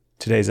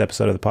today's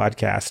episode of the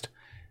podcast,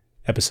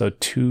 episode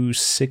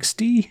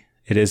 260.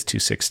 It is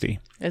 260.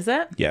 Is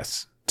it?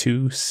 Yes,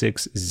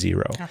 260.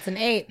 That's an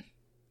 8.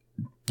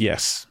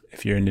 Yes.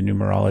 If you're into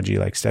numerology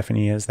like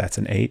Stephanie is, that's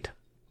an 8.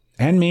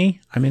 And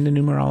me, I'm into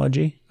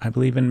numerology. I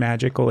believe in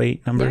magical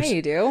 8 numbers. Yeah,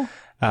 you do.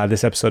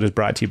 This episode is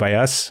brought to you by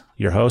us,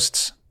 your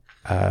hosts,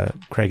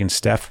 Craig and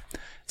Steph.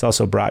 It's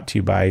also brought to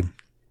you by,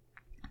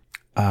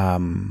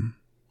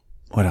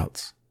 what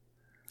else?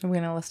 We're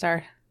going to list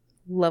our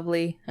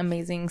lovely,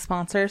 amazing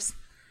sponsors.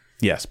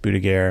 Yes,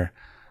 Boudiguerre,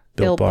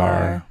 Built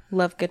Bar,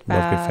 Love Good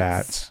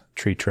Fats,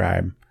 Tree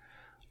Tribe.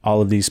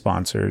 All of these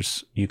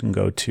sponsors, you can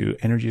go to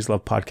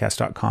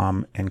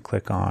energieslovepodcast.com and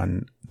click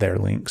on their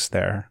links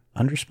there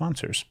under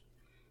sponsors.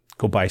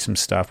 Go buy some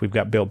stuff. We've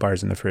got Built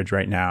Bars in the fridge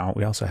right now.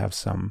 We also have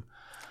some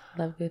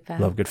Love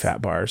Good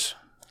Fat bars.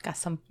 Got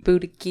some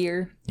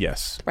Boudiguerre.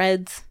 Yes.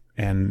 Threads.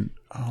 And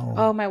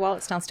my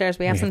wallet's downstairs.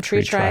 We have some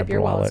Tree Tribe.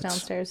 Your wallet's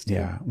downstairs too.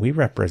 Yeah, we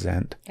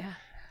represent. Yeah.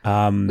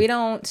 We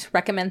don't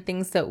recommend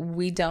things that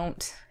we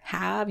don't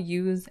have,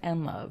 use,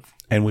 and love.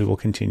 And we will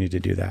continue to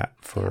do that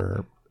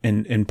for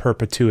in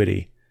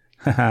perpetuity.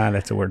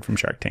 That's a word from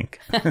Shark Tank.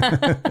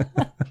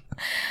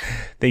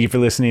 Thank you for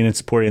listening and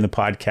supporting the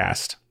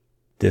podcast.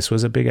 This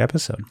was a big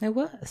episode. It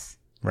was.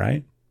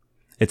 Right?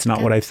 It's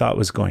not what I thought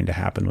was going to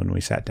happen when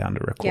we sat down to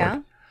record.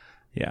 Yeah.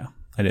 Yeah.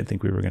 I didn't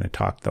think we were going to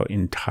talk the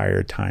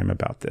entire time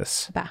about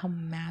this. About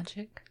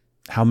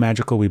how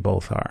magical we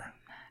both are.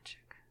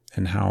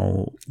 And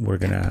how we're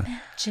going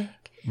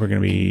to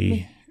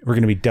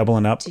be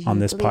doubling up on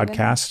this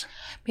podcast.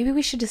 Maybe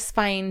we should just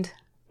find,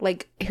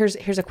 like, here's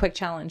a quick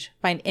challenge.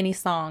 Find any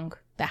song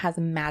that has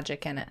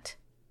magic in it.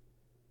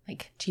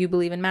 Like, do you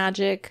believe in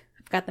magic?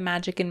 I've got the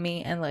magic in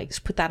me. And, like,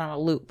 just put that on a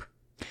loop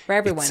for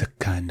everyone. It's a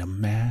kind of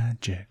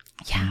magic.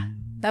 Yeah.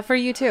 That for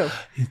you, too.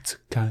 It's a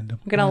kind of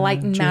I'm going to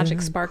light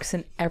magic sparks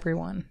in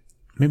everyone.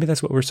 Maybe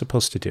that's what we're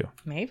supposed to do.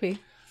 Maybe.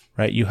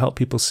 Right? You help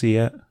people see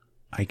it.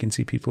 I can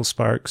see people's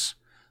sparks.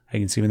 I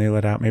can see when they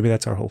let out. Maybe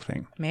that's our whole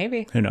thing.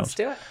 Maybe. Who knows?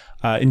 Let's do it.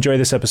 Enjoy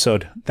this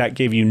episode. That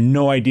gave you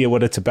no idea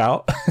what it's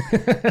about.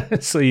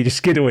 So you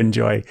just get to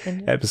enjoy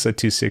episode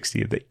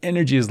 260 of the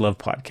Energy is Love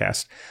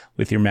podcast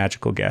with your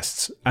magical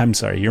guests. I'm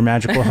sorry, your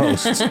magical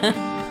hosts,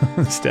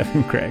 Steph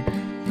and Craig.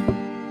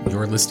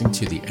 You're listening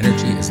to the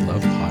Energy is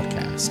Love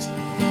podcast.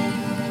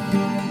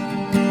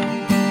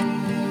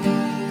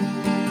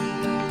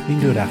 You can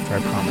do it after,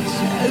 I promise.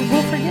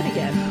 We'll forget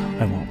again.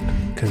 I won't,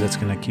 because it's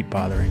going to keep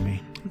bothering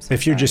me. So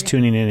if you're sorry. just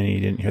tuning in and you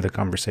didn't hear the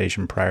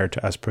conversation prior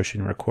to us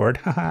pushing record,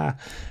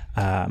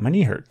 my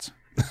knee hurts.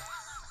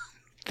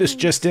 This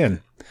just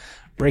in.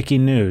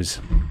 Breaking news.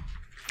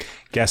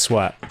 Guess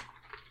what?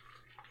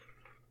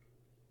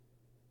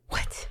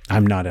 What?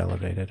 I'm not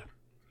elevated,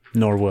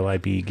 nor will I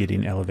be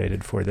getting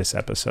elevated for this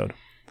episode.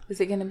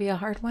 Is it going to be a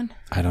hard one?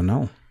 I don't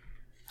know.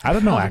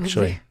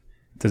 Actually.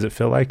 Does it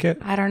feel like it?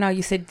 I don't know.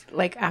 You said,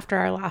 like, after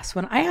our last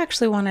one. I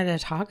actually wanted to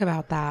talk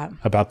about that.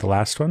 About the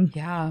last one?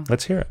 Yeah.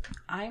 Let's hear it.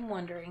 I'm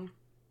wondering.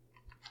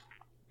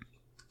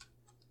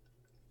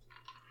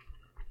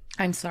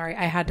 I'm sorry.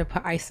 I had to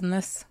put ice in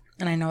this,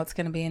 and I know it's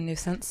going to be a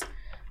nuisance,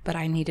 but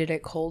I needed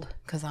it cold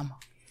because I'm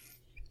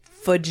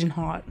fudging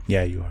hot.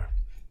 Yeah, you are.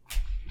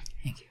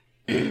 Thank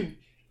you.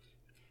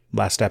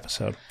 Last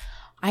episode.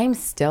 I'm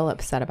still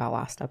upset about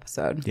last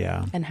episode.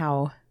 Yeah. And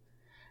how,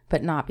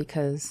 but not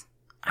because,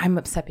 I'm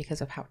upset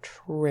because of how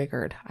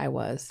triggered I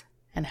was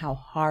and how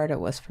hard it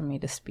was for me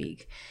to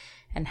speak.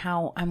 And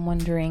how I'm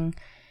wondering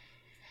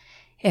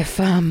if,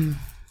 these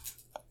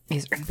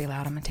are going to be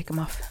loud. I'm going to take them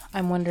off.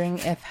 I'm wondering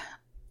if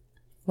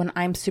when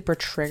I'm super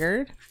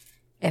triggered,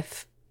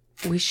 if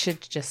we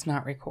should just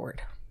not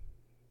record.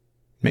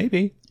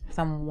 Maybe. Because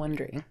I'm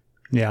wondering.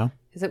 Yeah.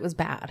 Because it was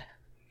bad.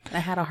 And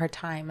I had a hard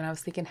time. And I was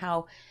thinking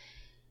how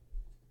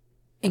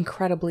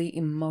incredibly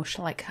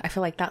emotional. Like, I feel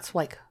like that's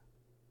like,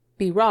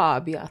 be raw,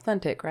 be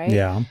authentic, right?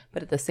 Yeah.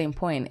 But at the same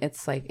point,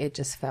 it's like, it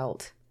just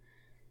felt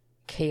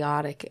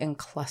chaotic and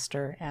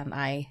cluster. And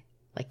I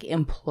like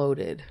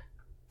imploded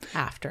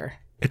after.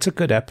 It's a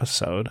good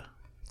episode.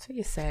 That's what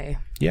you say.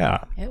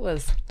 Yeah. It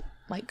was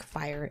like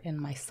fire in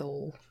my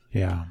soul.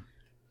 Yeah.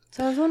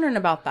 So I was wondering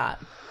about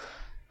that.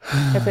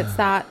 If it's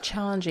that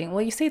challenging.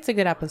 Well, you say it's a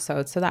good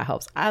episode, so that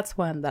helps. That's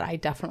one that I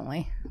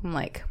definitely, I'm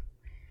like,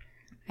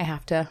 I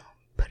have to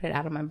put it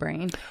out of my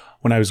brain.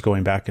 When I was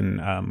going back and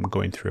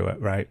going through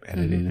it, right,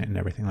 editing it and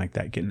everything like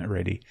that, getting it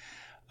ready,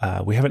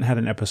 we haven't had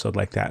an episode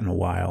like that in a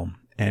while.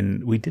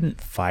 And we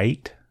didn't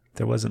fight.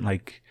 There wasn't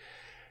like,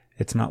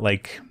 it's not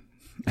like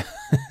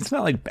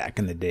back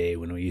in the day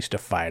when we used to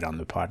fight on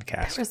the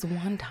podcast. There was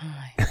one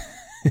time.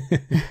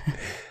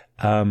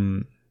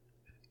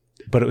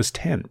 But it was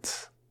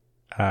tense,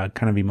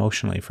 kind of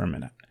emotionally for a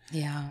minute.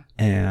 Yeah.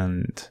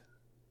 And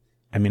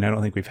I mean, I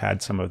don't think we've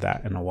had some of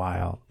that in a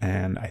while.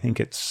 And I think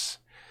it's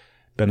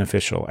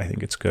beneficial. I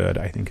think it's good.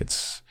 I think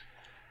it's,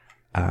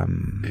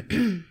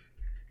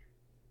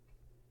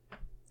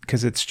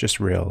 because it's just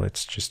real.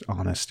 It's just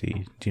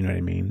honesty. Do you know what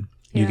I mean?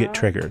 You get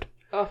triggered.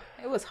 Oh,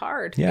 it was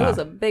hard. Yeah. It was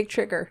a big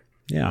trigger.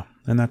 Yeah.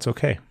 And that's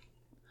okay.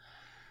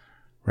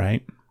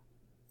 Right?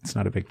 It's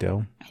not a big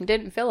deal. It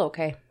didn't feel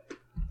okay.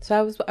 So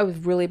I was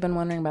really been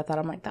wondering about that.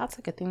 I'm like, that's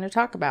a good thing to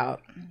talk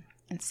about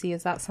and see,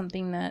 is that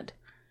something that,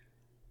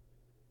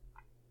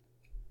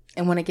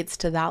 and when it gets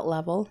to that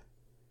level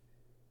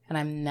and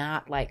I'm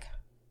not like,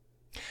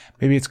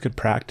 maybe it's good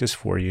practice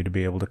for you to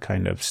be able to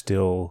kind of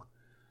still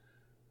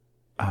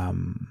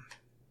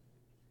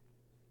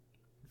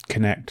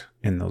connect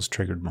in those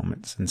triggered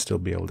moments and still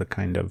be able to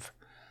kind of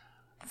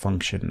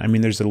function. I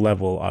mean, there's a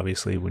level,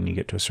 obviously, when you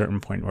get to a certain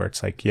point where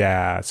it's like,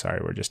 yeah,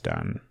 sorry, we're just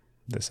done.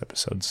 This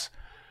episode's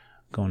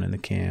going in the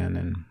can.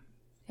 And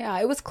yeah,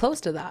 it was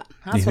close to that.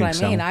 That's what I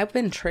mean. So? I've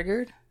been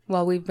triggered.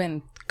 Well, we've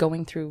been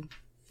going through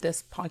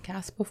this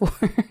podcast before,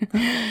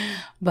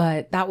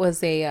 but that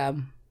was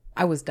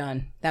I was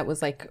done. That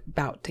was like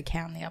about to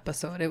can the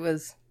episode. It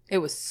was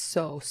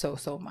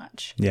so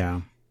much.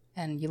 Yeah.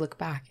 And you look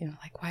back and you're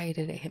like, why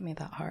did it hit me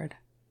that hard?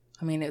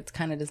 I mean, it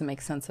kind of doesn't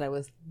make sense that I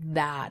was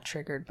that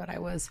triggered, but I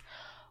was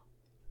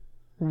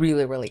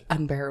really, really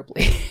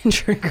unbearably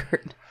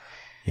triggered.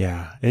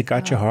 Yeah, it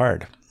got you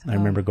hard. I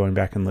remember going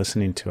back and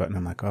listening to it, and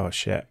I'm like, oh,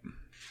 shit.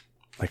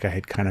 Like, I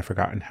had kind of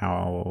forgotten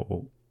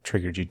how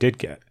triggered you did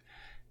get.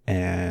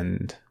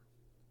 And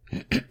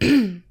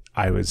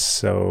I was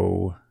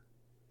so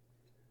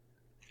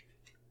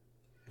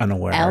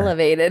unaware.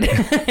 Elevated.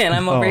 And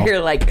I'm over here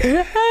like...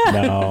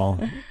 No.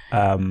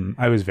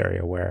 I was very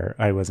aware.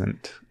 I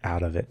wasn't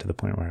out of it to the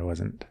point where I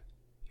wasn't,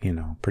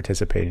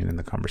 participating in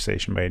the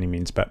conversation by any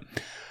means. But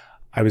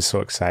I was so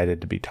excited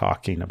to be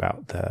talking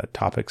about the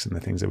topics and the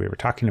things that we were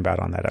talking about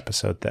on that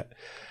episode that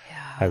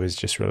I was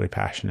just really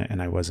passionate,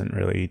 and I wasn't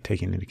really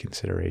taking into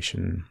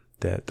consideration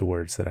that the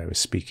words that I was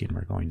speaking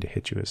were going to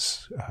hit you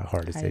as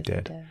hard as they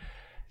did.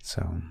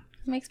 So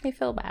it makes me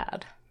feel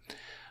bad.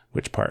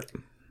 Which part?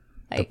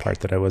 Like, the part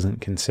that I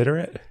wasn't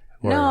considerate?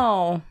 Or?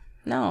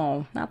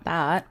 No, not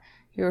that.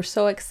 You were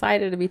so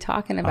excited to be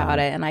talking about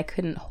it, and I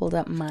couldn't hold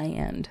up my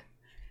end.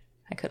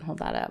 I couldn't hold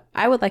that up.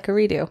 I would like a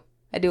redo.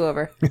 A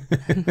do-over.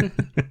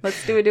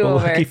 Let's do a do-over.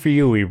 Well, lucky for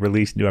you, we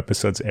release new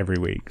episodes every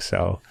week,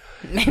 so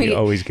maybe you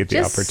always get the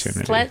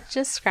opportunity. Let's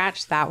just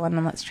scratch that one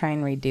and let's try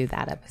and redo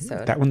that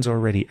episode. That one's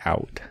already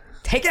out.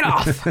 Take it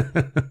off.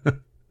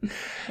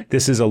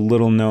 This is a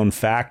little known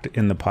fact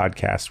in the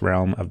podcast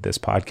realm of this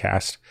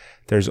podcast.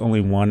 There's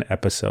only one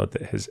episode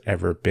that has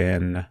ever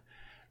been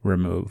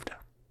removed.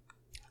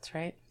 That's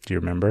right. Do you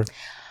remember?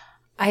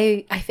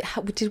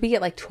 Did we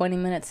get like 20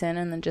 minutes in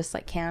and then just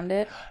like canned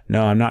it?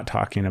 No, I'm not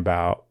talking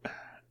about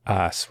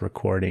us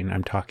recording.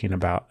 I'm talking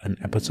about an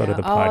episode of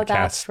the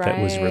podcast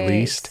that was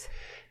released,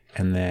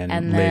 and then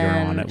later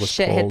on it was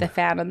shit pulled. Hit the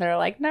fan, and they're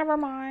like, never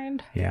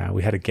mind. Yeah,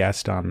 we had a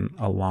guest on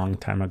a long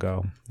time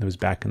ago. It was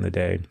back in the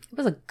day. It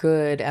was a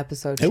good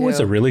episode too. It was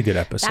a really good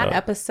episode. That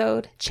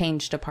episode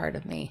changed a part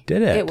of me.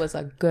 Did it? It was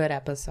a good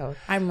episode.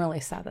 I'm really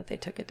sad that they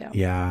took it down.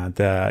 Yeah,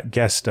 the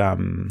guest...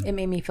 it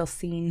made me feel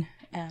seen,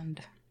 and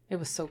it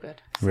was so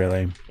good.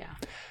 Really? Yeah.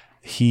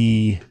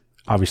 He...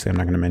 Obviously, I'm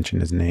not going to mention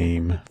his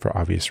name for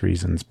obvious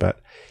reasons, but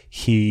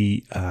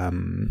he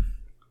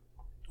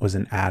was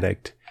an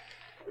addict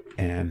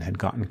and had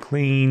gotten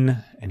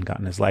clean and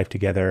gotten his life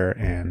together.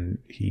 And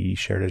he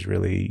shared his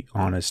really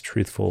honest,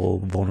 truthful,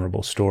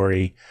 vulnerable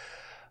story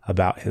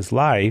about his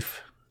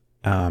life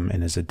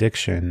and his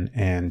addiction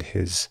and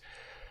his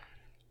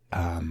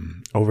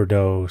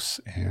overdose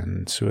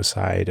and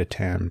suicide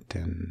attempt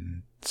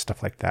and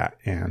stuff like that.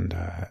 And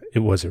it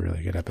was a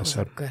really good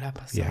episode. It was a good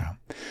episode. Yeah.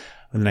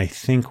 And I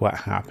think what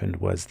happened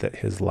was that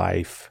his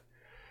life,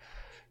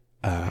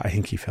 I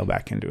think he fell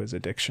back into his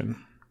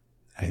addiction.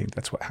 I think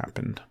that's what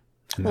happened.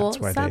 And well, that's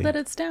why it's sad that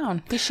it's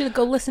down. He should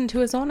go listen to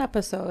his own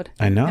episode.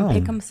 I know. And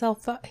pick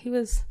himself up. I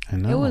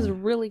know. It was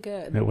really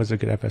good. It was a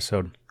good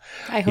episode.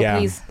 I hope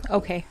he's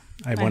okay.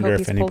 I wonder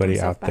if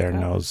anybody out there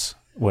knows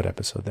what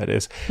episode that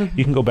is.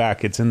 You can go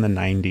back. It's in the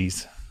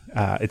 90s.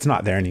 It's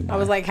not there anymore. I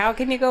was like, how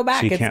can you go back?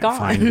 So you it's can't gone.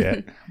 find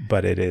it.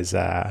 But it is...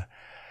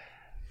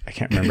 I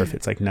can't remember if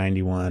it's like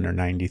 91 or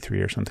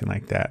 93 or something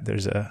like that.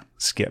 There's a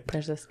skip.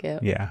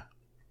 Yeah.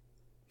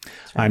 Right.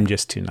 I'm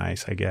just too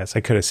nice, I guess. I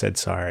could have said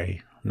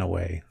sorry. No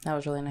way. That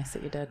was really nice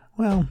that you did.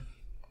 Well,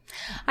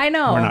 I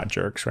know. We're not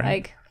jerks, right?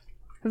 Like,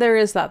 there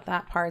is that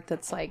part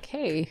that's like,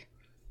 hey,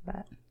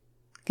 but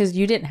because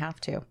you didn't have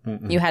to.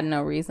 Mm-mm. You had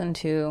no reason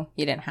to.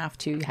 You didn't have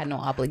to. You had no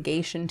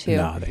obligation to.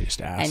 No, they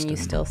just asked. And you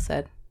still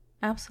said,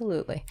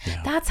 absolutely.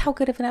 Yeah. That's how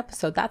good of an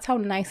episode. That's how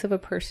nice of a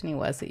person he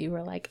was that you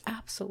were like,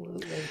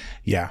 absolutely.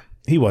 Yeah.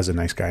 He was a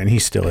nice guy, and he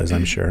still is,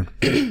 I'm sure.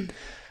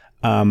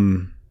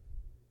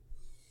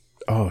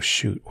 Oh,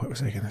 shoot. What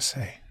was I going to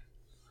say?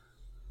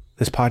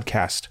 This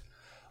podcast.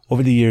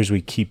 Over the years,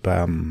 we keep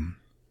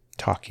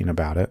talking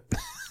about it.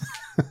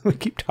 We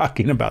keep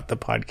talking about the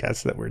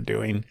podcast that we're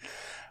doing.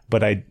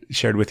 But I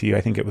shared with you,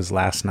 I think it was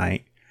last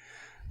night,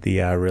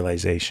 the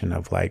realization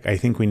of like, I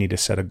think we need to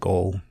set a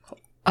goal.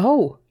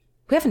 Oh,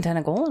 we haven't done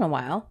a goal in a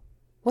while.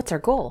 What's our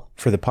goal?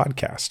 For the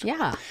podcast.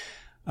 Yeah.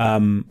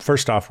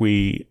 First off,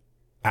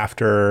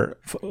 after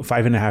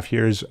 5.5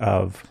 years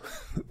of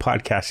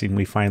podcasting,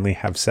 we finally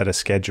have set a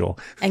schedule.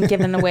 And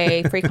given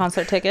away free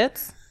concert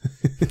tickets.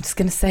 I'm just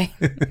going to say.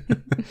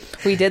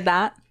 We did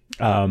that.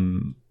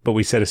 But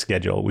we set a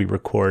schedule. We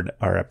record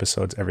our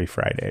episodes every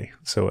Friday.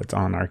 So it's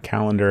on our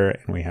calendar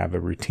and we have a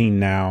routine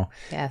now.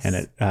 Yes. And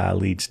it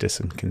leads to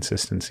some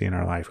consistency in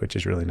our life, which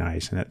is really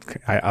nice. And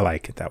I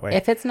like it that way.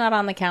 If it's not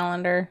on the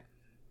calendar,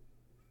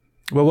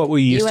 well, what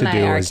we used to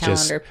do is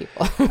just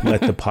people.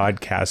 let the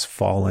podcast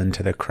fall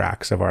into the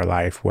cracks of our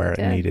life where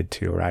it needed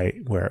to, right?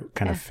 Where it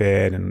kind of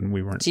fit and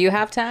we weren't. Do you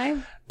have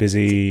time?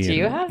 Busy. Do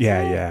you have time?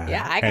 Yeah.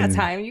 Yeah, I got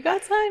time. You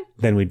got time?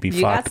 Then we'd be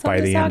fucked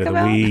by the end of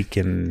the week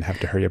and have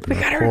to hurry up and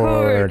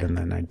record. And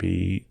then I'd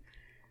be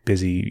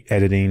busy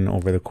editing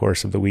over the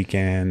course of the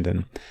weekend.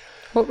 And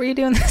what were you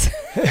doing this?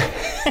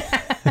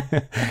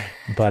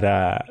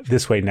 But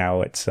this way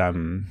now it's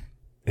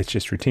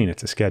just routine.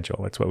 It's a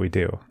schedule. It's what we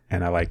do.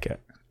 And I like it.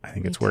 I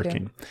think it's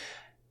working.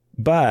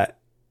 But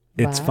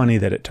it's funny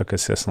that it took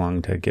us this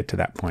long to get to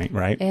that point,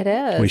 right? It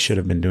is. We should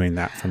have been doing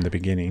that from the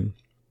beginning.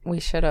 We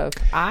should have.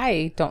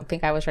 I don't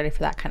think I was ready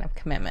for that kind of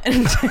commitment.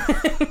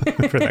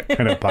 For that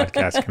kind of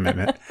podcast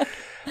commitment.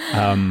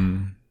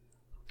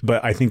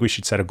 But I think we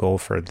should set a goal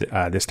for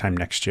this time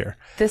next year.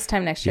 This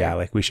time next year. Yeah,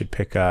 like we should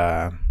pick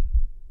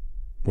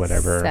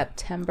whatever.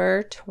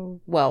 September.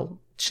 Well,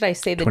 should I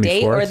say the 24th?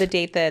 date or the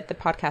date that the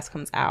podcast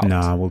comes out?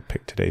 No, we'll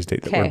pick today's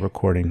date that we're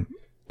recording.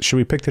 Should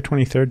we pick the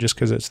 23rd just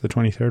because it's the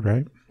 23rd,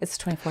 right? It's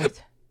the 24th.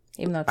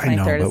 Even though 23rd I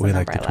know, but is we the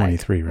like the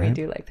 23, right? We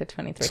do like the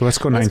 23. So let's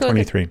go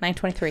 9/23.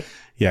 9/23.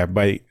 Yeah,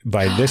 by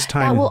this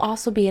time. That will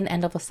also be an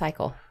end of a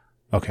cycle.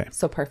 Okay.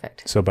 So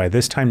perfect. So by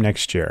this time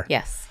next year.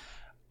 Yes.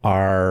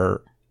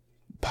 Our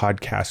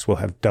podcast will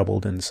have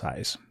doubled in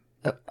size.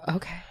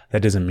 Okay.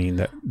 That doesn't mean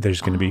that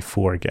there's going to be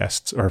 4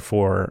 guests or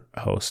 4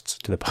 hosts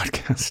to the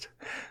podcast.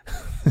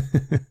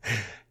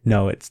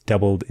 No, it's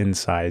doubled in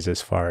size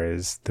as far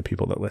as the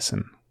people that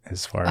listen.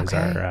 As far as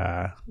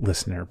our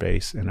listener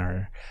base and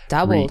our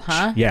doubled, reach.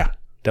 Huh? Yeah,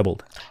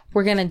 doubled.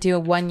 We're gonna do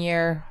 1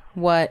 year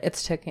what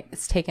it's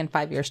taken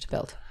 5 years to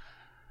build.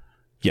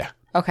 Yeah.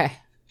 Okay.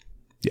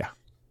 Yeah.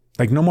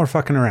 Like no more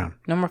fucking around.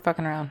 No more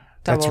fucking around.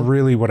 That's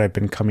really what I've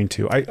been coming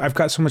to. I've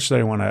got so much that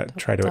I want to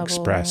try to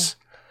express.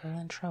 Boil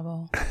in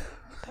trouble.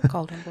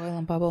 Cauldron, boil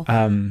and bubble.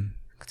 Time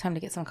to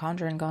get some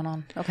conjuring going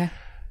on. Okay.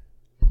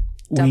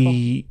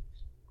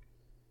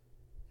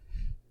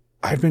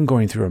 I've been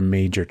going through a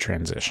major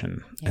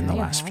transition in the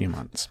last few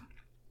months.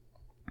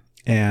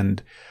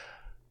 And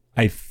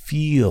I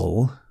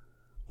feel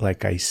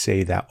like I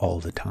say that all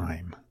the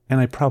time. And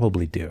I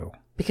probably do.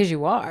 Because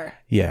you are.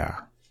 Yeah.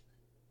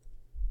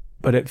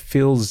 But I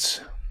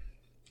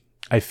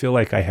feel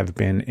like I have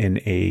been in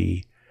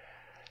a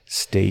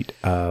state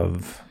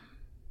of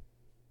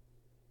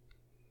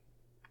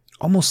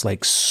almost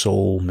like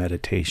soul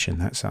meditation.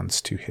 That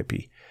sounds too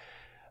hippie.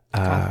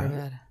 God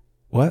forbid.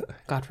 What?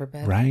 God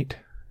forbid. Right.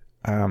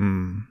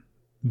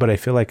 But I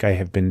feel like I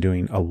have been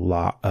doing a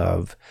lot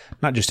of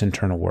not just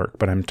internal work,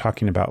 but I'm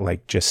talking about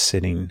like just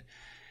sitting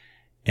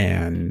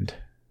and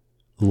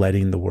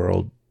letting the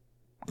world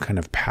kind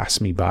of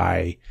pass me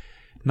by.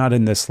 Not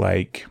in this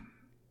like,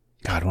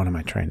 God, what am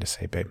I trying to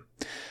say, babe?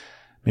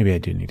 Maybe I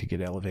do need to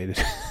get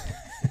elevated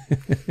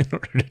in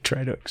order to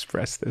try to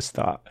express this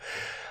thought.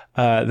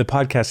 The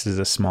podcast is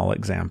a small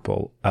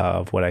example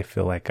of what I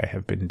feel like I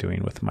have been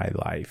doing with my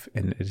life.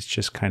 And it's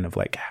just kind of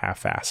like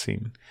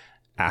half-assing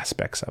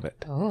aspects of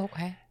it. Oh,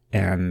 okay.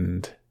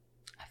 And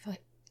I feel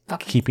like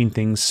keeping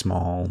things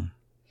small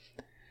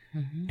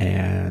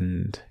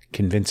and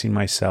convincing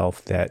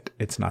myself that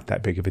it's not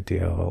that big of a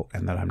deal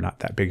and that I'm not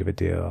that big of a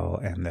deal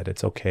and that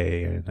it's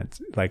okay. And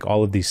it's like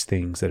all of these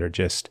things that are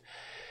just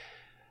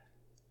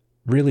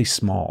really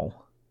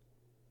small.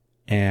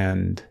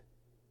 And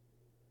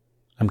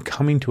I'm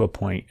coming to a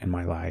point in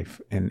my life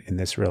in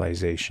this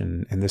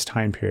realization, in this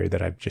time period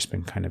that I've just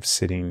been kind of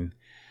sitting.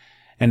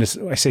 And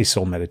I say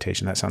soul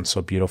meditation, that sounds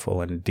so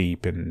beautiful and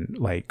deep and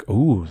like,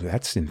 ooh,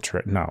 that's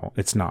interesting. No,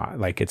 it's not.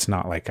 Like, it's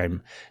not like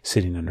I'm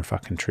sitting under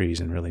fucking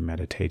trees and really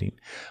meditating.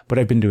 But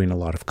I've been doing a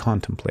lot of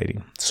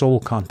contemplating. Soul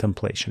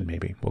contemplation,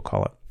 maybe we'll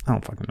call it. I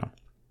don't fucking know.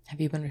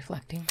 Have you been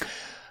reflecting?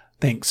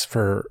 Thanks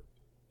for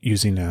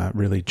using a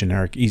really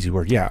generic, easy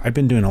word. Yeah, I've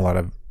been doing a lot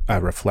of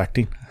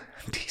reflecting.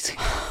 I'm teasing.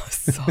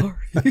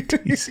 Sorry.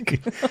 Teasing.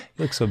 You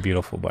look so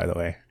beautiful, by the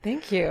way.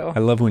 Thank you. I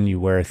love when you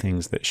wear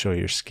things that show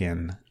your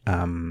skin.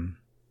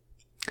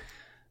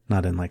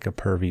 Not in like a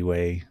pervy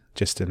way,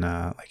 just in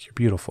a, like you're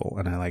beautiful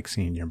and I like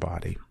seeing your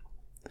body.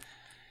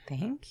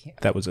 Thank you.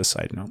 That was a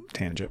side note,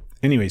 tangent.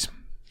 Anyways,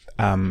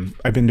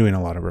 I've been doing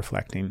a lot of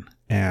reflecting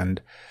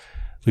and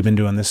we've been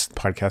doing this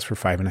podcast for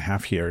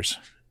 5.5 years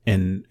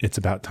and it's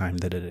about time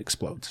that it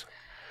explodes.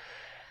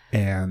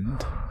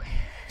 And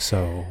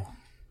so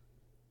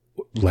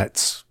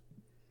let's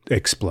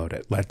explode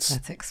it.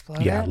 Let's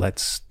explode it.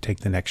 Let's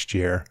take the next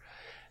year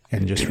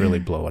and just really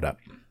blow it up.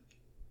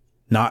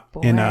 Not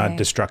in a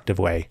destructive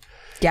way.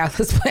 Yeah,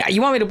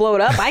 you want me to blow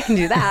it up? I can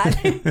do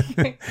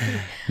that.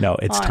 No,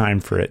 it's time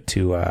for it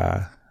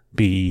to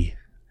be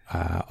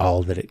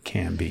all that it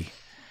can be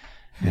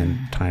and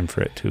time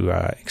for it to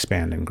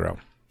expand and grow.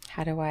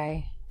 How do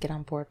I get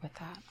on board with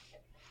that?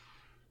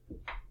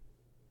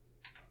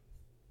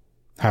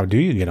 How do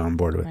you get on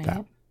board with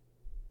that?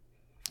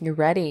 You're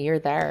ready. You're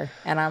there.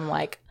 And I'm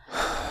like,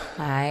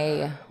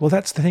 Well,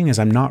 that's the thing is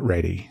I'm not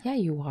ready. Yeah,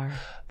 you are.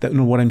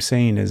 What I'm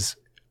saying is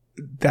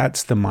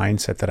that's the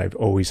mindset that I've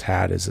always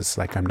had is it's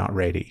like I'm not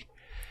ready.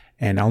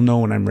 And I'll know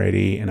when I'm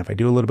ready. And if I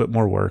do a little bit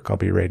more work, I'll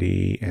be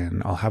ready.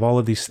 And I'll have all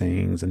of these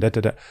things and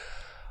da-da-da.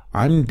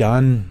 I'm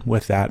done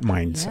with that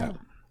mindset.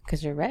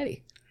 Because you're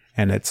ready.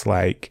 And it's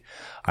like,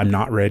 I'm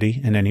not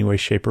ready in any way,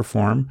 shape, or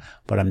form,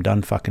 but I'm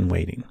done fucking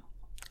waiting.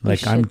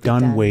 Like, I'm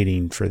done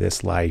waiting for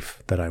this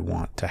life that I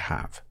want to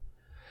have.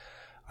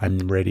 I'm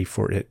ready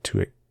for it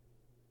to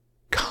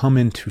come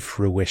into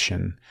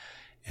fruition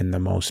in the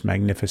most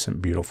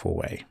magnificent, beautiful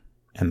way.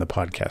 And the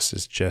podcast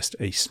is just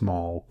a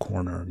small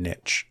corner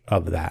niche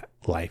of that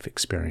life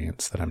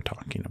experience that I'm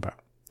talking about.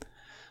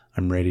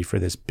 I'm ready for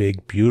this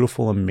big,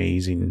 beautiful,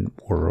 amazing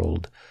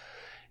world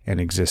and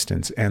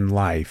existence and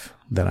life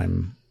that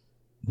I'm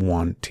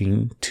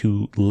wanting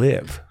to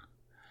live.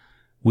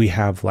 We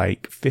have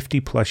like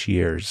 50 plus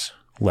years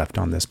left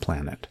on this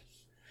planet.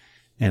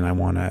 And I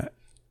want to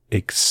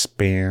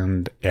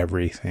expand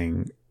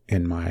everything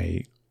in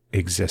my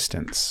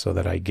existence so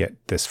that I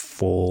get this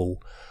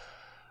full,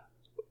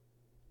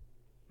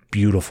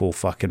 beautiful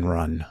fucking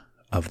run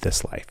of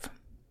this life.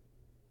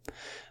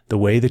 The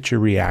way that you're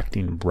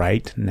reacting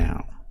right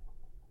now,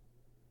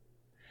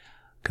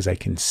 because I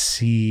can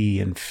see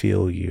and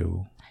feel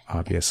you,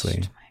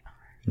 obviously.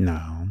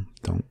 No,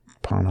 don't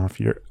pawn off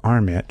your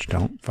arm itch.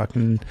 Don't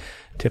fucking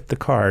tip the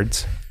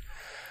cards.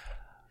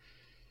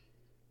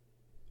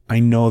 I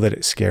know that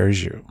it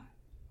scares you.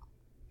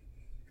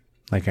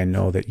 Like, I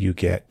know that you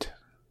get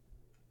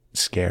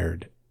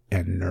scared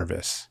and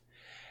nervous.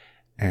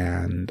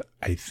 And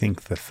I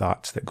think the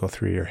thoughts that go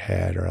through your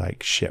head are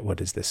like, shit, what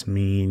does this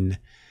mean?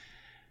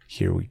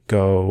 Here we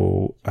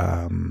go.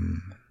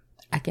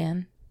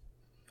 Again.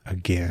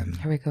 Here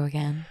we go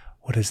again.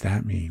 What does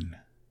that mean?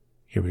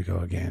 Here we go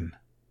again.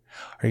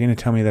 Are you going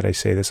to tell me that I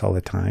say this all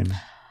the time?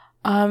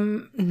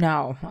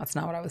 No, that's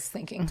not what I was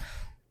thinking.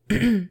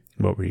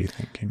 What were you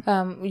thinking?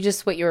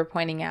 Just what you were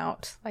pointing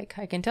out. Like,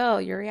 I can tell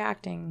you're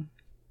reacting.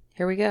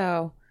 Here we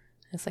go.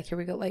 It's like, here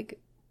we go. Like,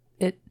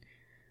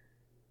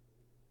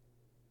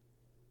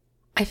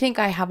 I think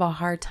I have a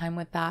hard time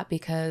with that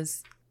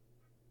because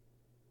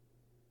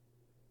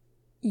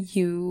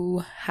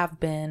you have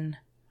been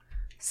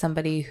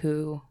somebody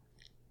who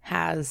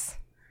has,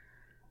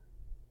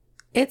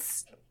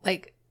 it's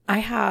like, I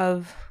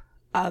have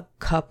a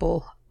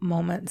couple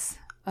moments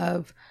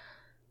of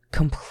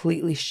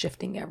completely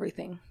shifting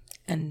everything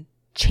and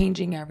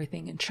changing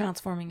everything and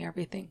transforming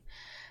everything.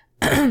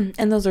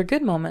 And those are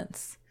good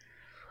moments.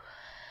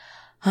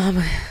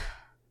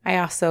 I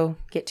also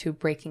get to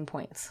breaking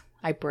points.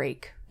 I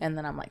break and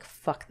then I'm like,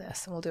 fuck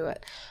this, and we'll do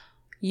it.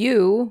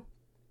 You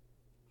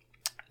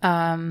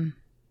oh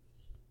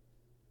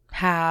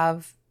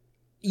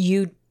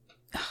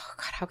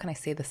God, how can I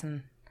say this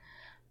in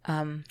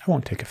I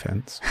won't take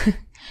offense.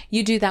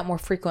 You do that more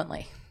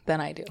frequently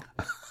than I do.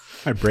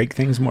 I break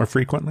things more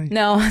frequently?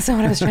 No, that's not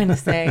what I was trying to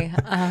say.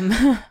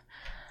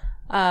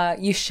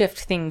 You shift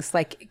things,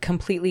 like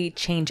completely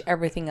change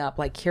everything up.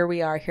 Like, here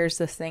we are, here's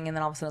this thing, and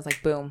then all of a sudden it's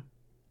like, boom,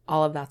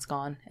 all of that's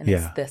gone. And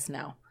it's this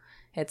now.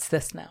 It's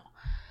this now.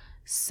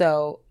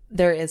 So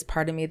there is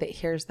part of me that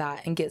hears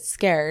that and gets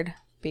scared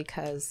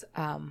because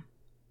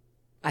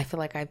I feel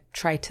like I've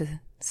tried to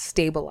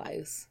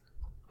stabilize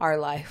our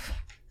life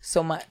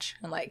so much.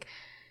 And like,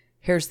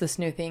 here's this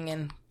new thing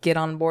and get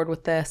on board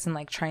with this and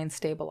like try and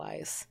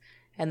stabilize.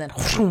 And then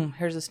whoom,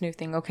 here's this new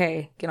thing.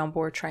 Okay, get on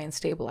board, try and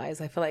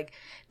stabilize. I feel like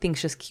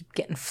things just keep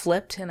getting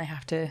flipped and I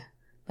have to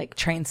like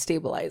try and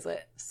stabilize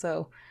it.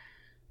 So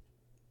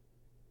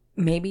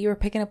maybe you were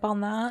picking up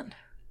on that.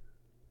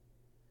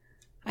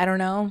 I don't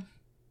know.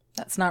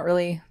 That's not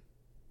really,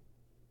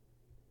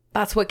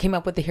 that's what came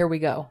up with the here we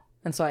go.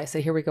 And so I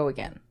said, here we go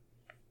again.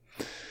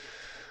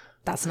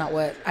 That's not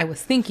what I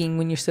was thinking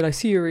when you said, I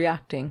see you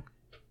reacting.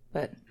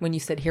 But when you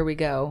said, here we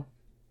go,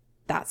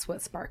 that's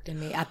what sparked in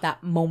me at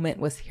that moment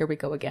was, here we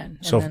go again.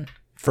 And so then,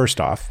 first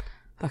off.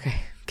 Okay.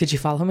 Could you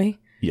follow me?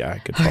 Yeah, I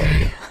could follow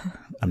you.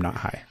 I'm not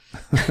high.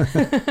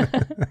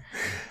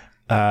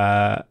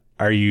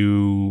 Are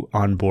you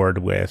on board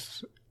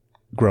with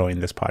growing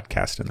this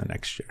podcast in the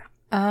next year?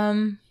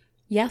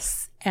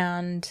 Yes.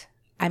 And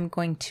I'm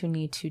going to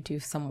need to do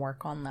some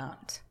work on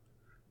that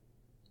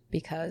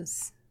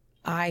because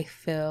I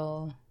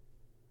feel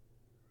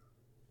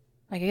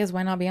like, I guess,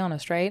 why not be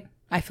honest, right?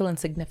 I feel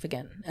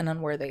insignificant and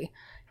unworthy.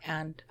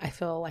 And I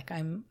feel like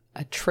I'm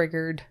a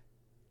triggered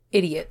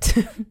idiot.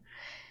 And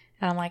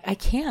I'm like, I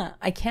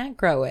can't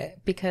grow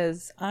it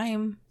because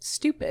I'm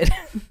stupid.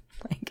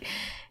 Like,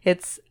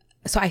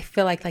 so I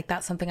feel like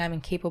that's something I'm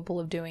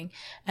incapable of doing.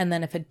 And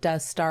then if it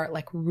does start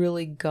like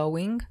really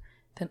going,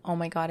 then, oh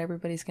my God,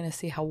 everybody's going to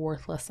see how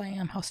worthless I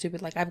am, how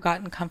stupid. Like, I've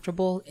gotten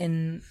comfortable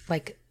in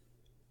like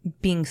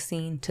being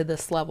seen to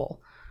this level,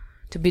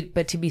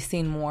 but to be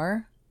seen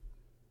more,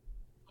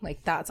 like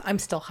I'm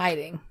still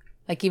hiding.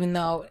 Like, even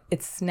though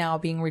it's now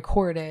being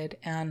recorded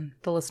and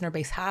the listener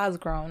base has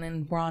grown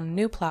and we're on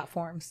new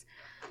platforms,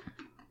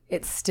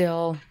 it's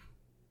still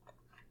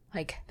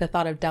like the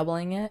thought of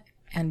doubling it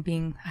and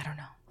being, I don't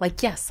know,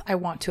 like, yes, I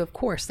want to, of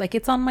course, like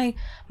it's on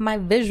my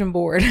vision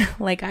board.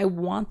 Like I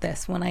want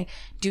this. When I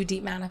do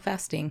deep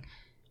manifesting,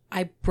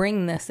 I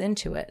bring this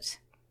into it,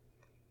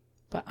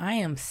 but I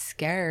am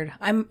scared.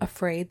 I'm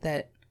afraid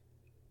that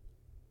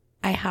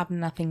I have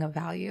nothing of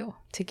value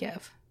to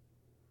give.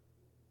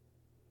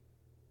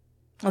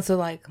 And so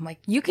like, I'm like,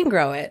 you can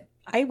grow it.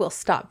 I will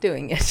stop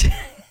doing it.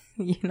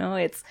 You know,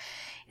 it's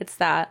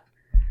that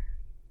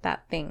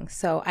thing.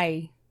 So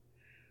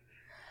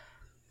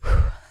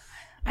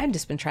I've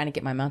just been trying to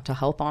get my mental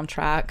health on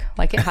track.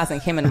 Like it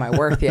hasn't came into my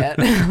worth yet.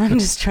 I'm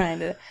just trying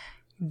to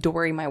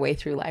dory my way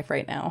through life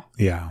right now.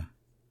 Yeah.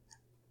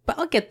 But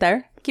I'll get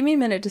there. Give me a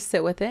minute to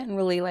sit with it and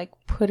really like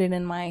put it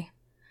in my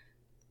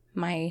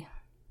I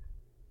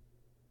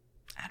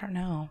don't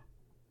know,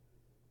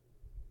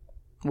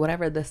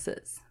 whatever this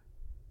is.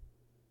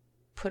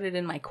 Put it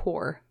in my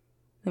core.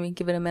 Let me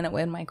give it a minute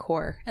in my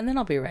core and then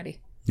I'll be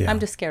ready. Yeah. I'm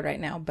just scared right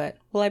now, but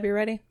will I be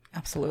ready?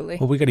 Absolutely.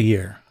 Well, we got a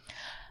year.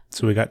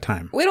 So we got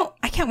time.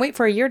 I can't wait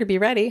for a year to be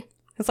ready.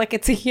 It's like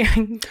it's a year.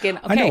 Okay,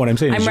 I know what I'm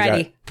saying. I'm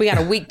ready. We got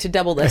a week to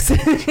double this.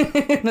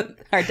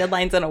 Our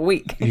deadline's in a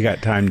week. You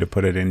got time to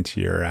put it into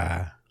your...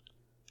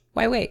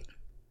 Why wait?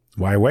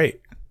 Why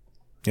wait?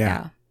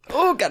 Yeah.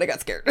 Oh, God, I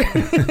got scared.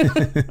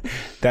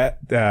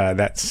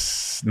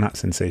 That's not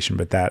sensation,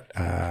 but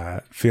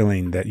that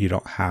feeling that you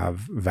don't have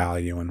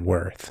value and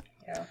worth.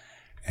 Yeah.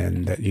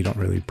 And that you don't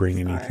really bring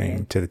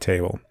anything to the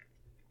table.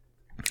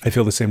 I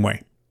feel the same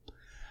way.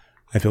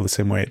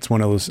 It's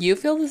one of those... You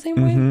feel the same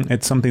way?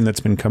 It's something that's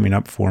been coming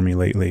up for me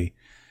lately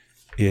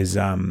is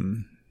I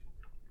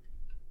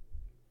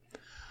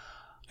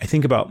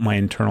think about my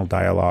internal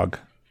dialogue.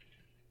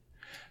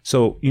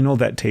 So, you know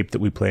that tape that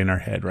we play in our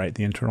head, right?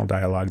 The internal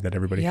dialogue that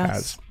everybody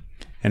has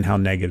and how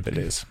negative it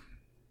is.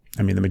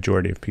 I mean, the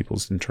majority of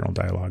people's internal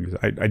dialogue is,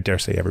 I dare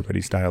say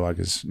everybody's dialogue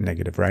is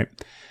negative, right?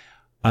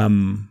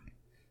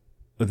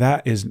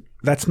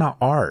 That's not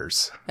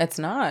ours. It's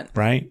not.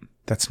 Right?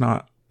 That's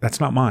not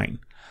mine.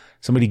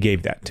 Somebody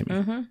gave that to me.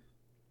 Mm-hmm.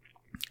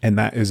 And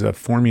that is a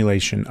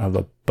formulation of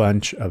a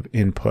bunch of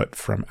input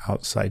from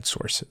outside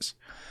sources.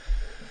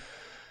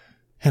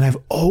 And I've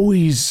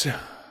always,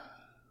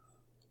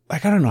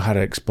 like, I don't know how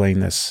to explain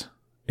this.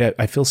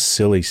 I feel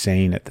silly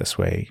saying it this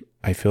way.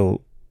 I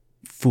feel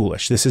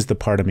foolish. This is the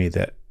part of me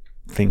that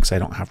thinks I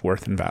don't have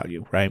worth and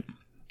value, right?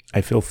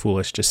 I feel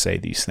foolish to say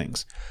these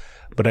things.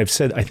 But I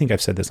think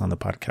I've said this on the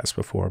podcast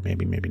before,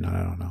 maybe not,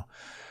 I don't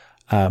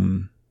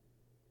know.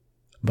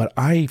 But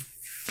I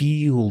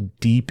feel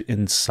deep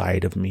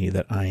inside of me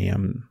that I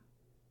am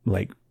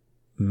like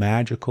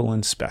magical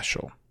and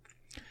special.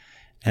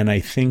 And I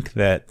think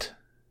that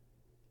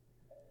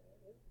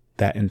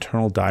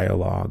internal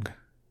dialogue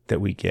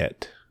that we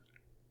get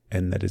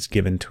and that is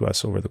given to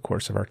us over the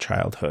course of our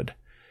childhood,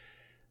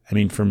 I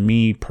mean, for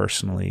me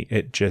personally,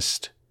 it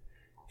just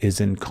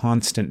is in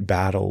constant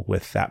battle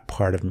with that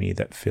part of me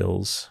that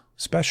feels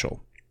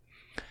special.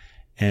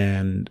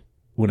 And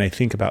when I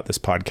think about this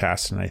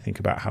podcast and I think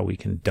about how we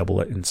can double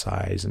it in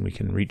size and we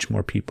can reach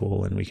more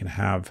people and we can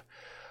have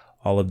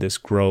all of this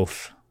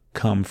growth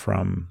come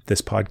from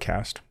this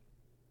podcast,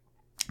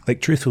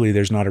 like truthfully,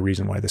 there's not a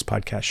reason why this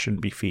podcast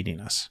shouldn't be feeding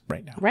us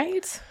right now.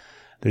 Right.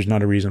 There's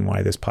not a reason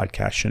why this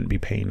podcast shouldn't be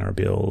paying our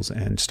bills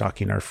and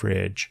stocking our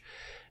fridge.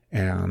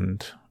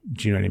 And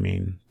do you know what I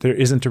mean? There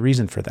isn't a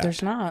reason for that.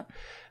 There's not.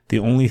 The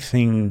only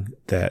thing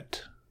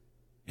that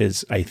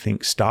is, I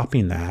think,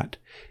 stopping that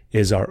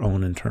is our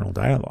own internal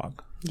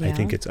dialogue. Yeah. I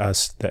think it's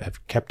us that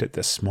have kept it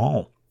this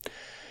small.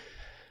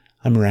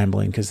 I'm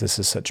rambling because this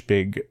is such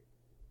big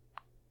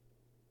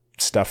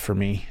stuff for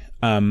me.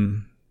 I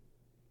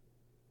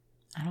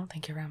don't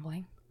think you're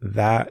rambling.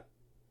 That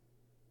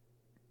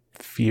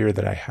fear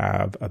that I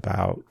have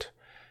about,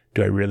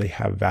 do I really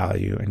have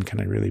value and can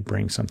I really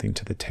bring something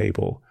to the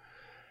table?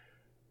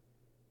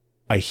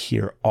 I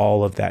hear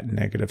all of that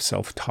negative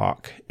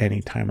self-talk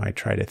anytime I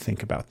try to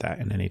think about that.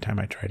 And anytime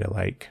I try to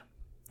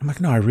I'm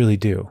like, no, I really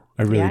do.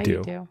 I really do.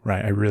 You do.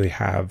 Right. I really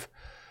have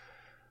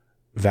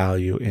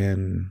value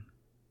in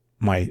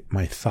my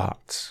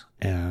thoughts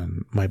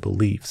and my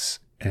beliefs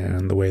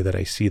and the way that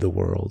I see the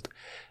world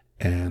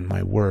and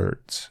my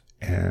words.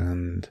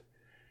 And,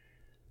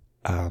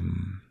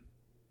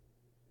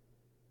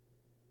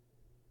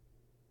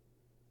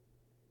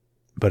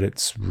 but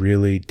it's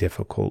really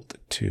difficult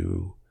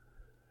to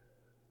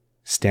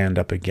stand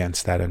up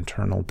against that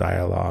internal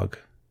dialogue.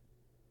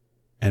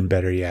 And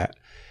better yet,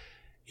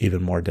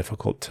 even more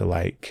difficult to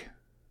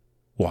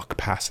walk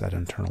past that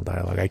internal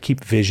dialogue. I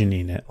keep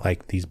visioning it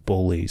like these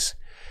bullies.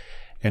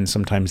 And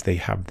sometimes they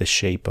have the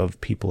shape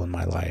of people in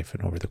my life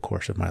and over the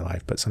course of my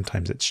life, but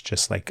sometimes it's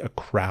just like a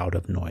crowd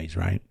of noise,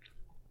 right?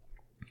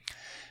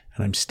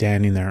 And I'm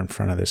standing there in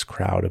front of this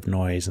crowd of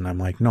noise and I'm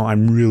like, no,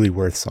 I'm really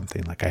worth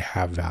something. Like I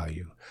have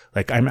value.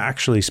 Like I'm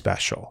actually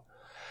special.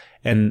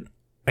 And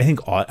I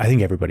think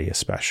everybody is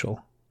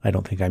special. I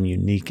don't think I'm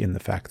unique in the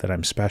fact that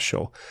I'm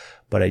special,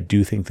 but I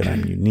do think that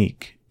I'm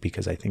unique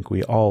because I think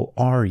we all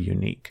are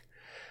unique.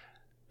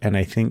 And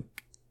I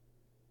think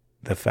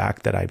the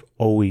fact that I've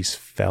always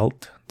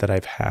felt that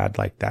I've had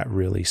like that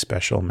really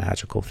special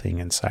magical thing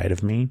inside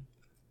of me,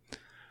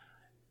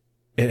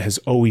 it has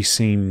always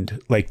seemed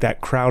like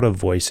that crowd of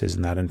voices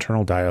and that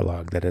internal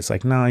dialogue that is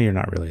like, no, you're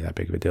not really that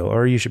big of a deal.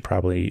 Or you should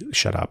probably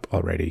shut up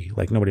already.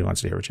 Like, nobody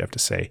wants to hear what you have to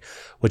say.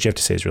 What you have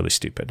to say is really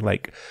stupid.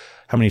 Like,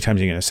 how many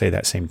times are you going to say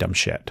that same dumb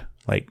shit?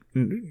 Like,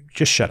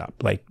 just shut up.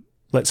 Like,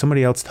 let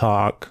somebody else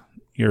talk.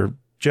 You're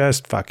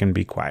just fucking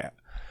be quiet.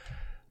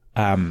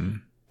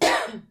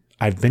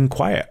 I've been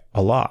quiet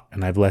a lot,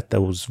 and I've let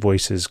those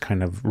voices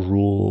kind of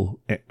rule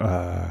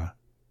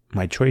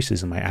my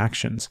choices and my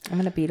actions. I'm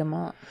going to beat them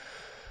up.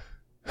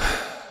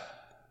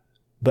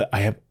 But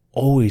I have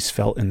always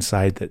felt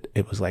inside that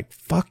it was like,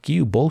 fuck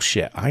you,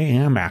 bullshit. I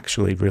am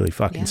actually really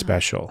fucking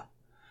special.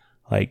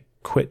 Like,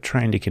 quit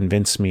trying to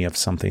convince me of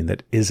something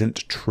that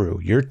isn't true.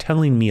 You're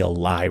telling me a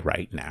lie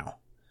right now.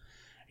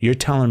 You're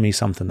telling me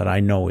something that I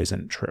know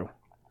isn't true.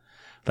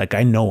 Like,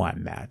 I know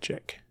I'm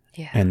magic.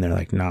 Yeah. And they're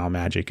like, no,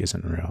 magic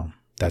isn't real.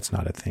 That's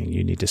not a thing.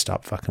 You need to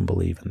stop fucking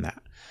believing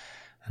that.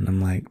 And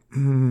I'm like,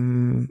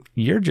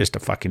 you're just a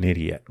fucking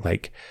idiot.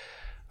 Like,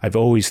 I've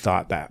always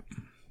thought that.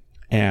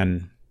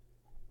 And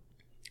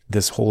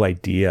this whole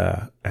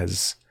idea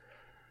as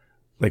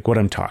like what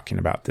I'm talking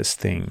about, this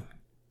thing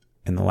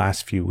in the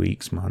last few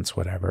weeks, months,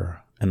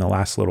 whatever, in the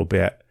last little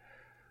bit,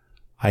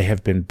 I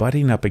have been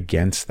butting up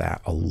against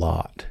that a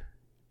lot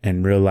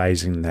and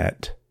realizing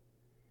that,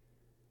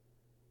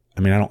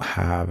 I mean, I don't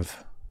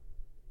have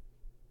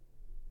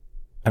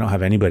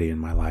anybody in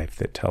my life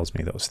that tells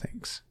me those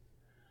things.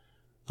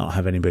 I don't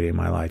have anybody in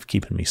my life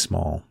keeping me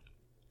small.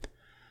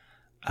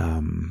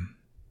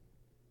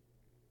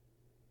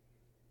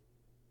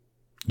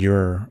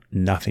 You're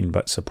nothing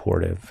but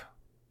supportive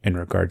in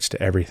regards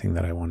to everything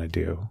that I want to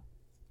do.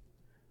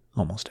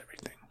 Almost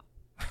everything.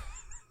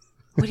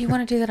 What do you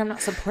want to do that I'm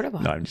not supportive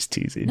of? No, I'm just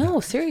teasing.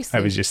 No, seriously.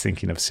 I was just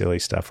thinking of silly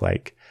stuff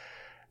like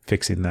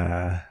fixing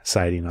the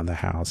siding on the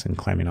house and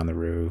climbing on the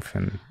roof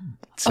and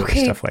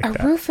silly stuff like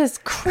that. A roof is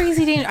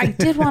crazy dangerous. I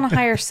did want to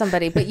hire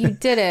somebody, but you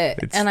did it.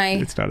 It's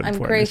not important. I'm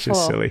grateful. It's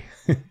just silly.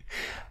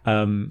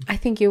 I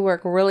think you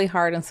work really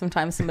hard and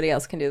sometimes somebody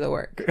else can do the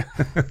work.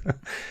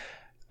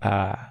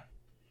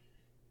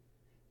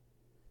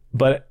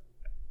 But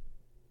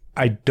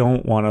I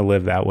don't want to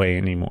live that way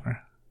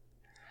anymore.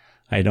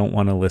 I don't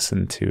want to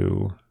listen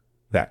to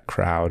that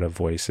crowd of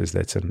voices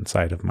that's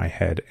inside of my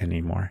head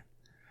anymore.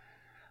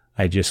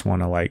 I just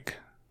want to like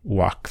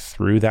walk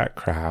through that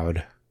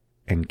crowd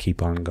and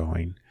keep on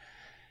going.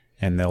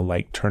 And they'll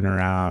like turn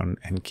around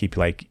and keep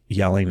like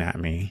yelling at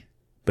me,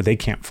 but they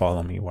can't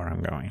follow me where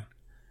I'm going.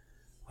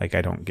 Like,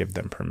 I don't give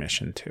them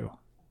permission to.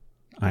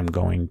 I'm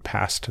going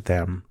past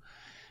them.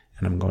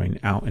 And I'm going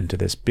out into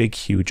this big,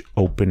 huge,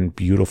 open,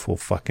 beautiful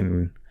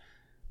fucking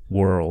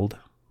world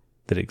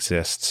that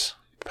exists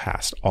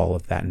past all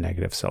of that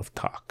negative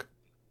self-talk.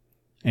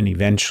 And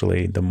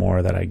eventually, the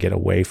more that I get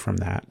away from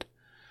that,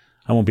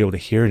 I won't be able to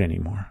hear it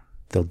anymore.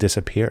 They'll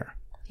disappear.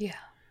 Yeah.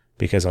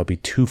 Because I'll be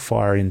too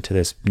far into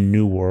this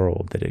new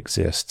world that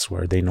exists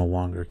where they no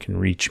longer can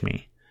reach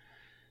me.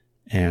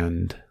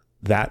 And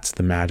that's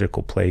the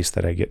magical place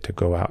that I get to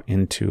go out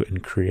into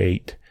and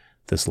create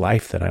this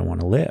life that I want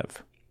to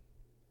live.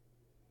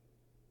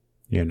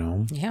 You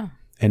know? Yeah.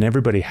 And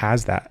everybody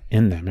has that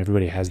in them.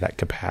 Everybody has that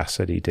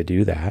capacity to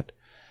do that.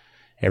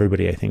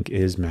 Everybody, I think,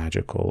 is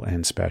magical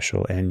and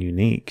special and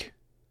unique.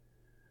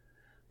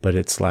 But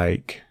it's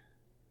like,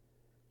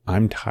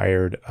 I'm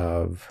tired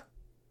of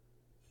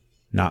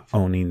not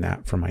owning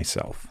that for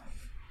myself.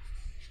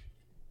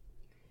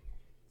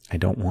 I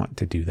don't want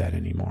to do that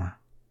anymore.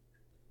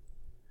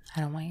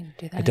 I don't want you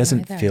to do that. It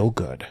doesn't feel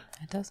good.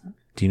 It doesn't.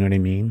 Do you know what I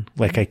mean?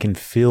 Like, I can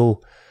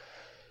feel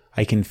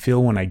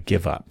when I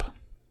give up.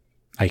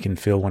 I can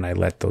feel when I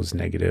let those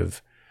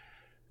negative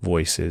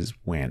voices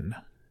win.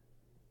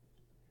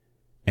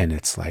 And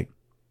it's like,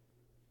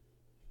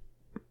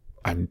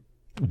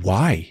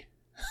 why?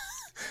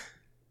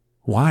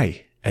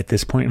 Why? At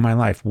this point in my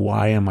life,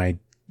 why am I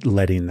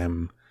letting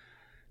them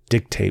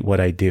dictate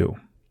what I do?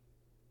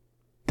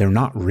 They're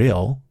not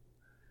real.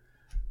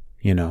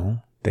 You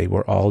know, they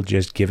were all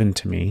just given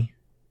to me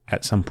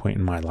at some point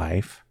in my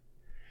life.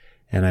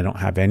 And I don't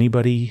have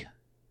anybody.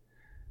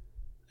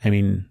 I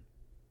mean,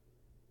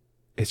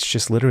 it's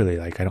just literally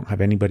like I don't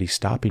have anybody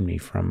stopping me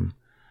from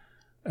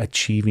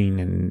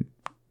achieving. And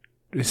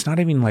it's not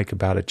even like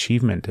about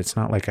achievement. It's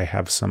not like I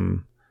have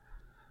some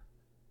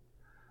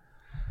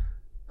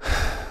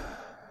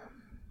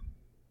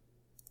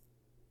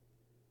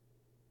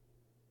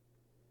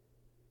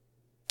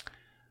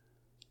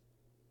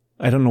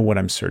I don't know what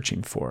I'm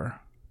searching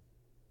for.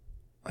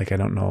 Like, I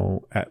don't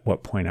know at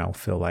what point I'll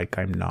feel like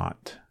I'm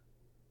not,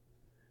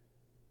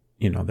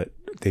 you know, that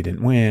they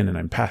didn't win and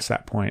I'm past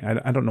that point.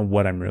 I don't know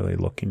what I'm really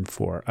looking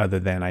for, other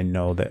than I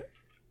know that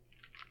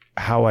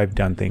how I've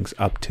done things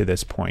up to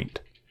this point,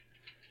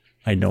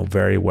 I know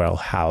very well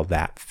how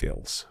that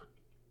feels.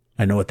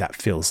 I know what that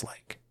feels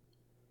like.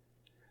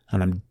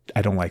 And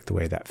I don't like the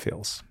way that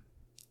feels.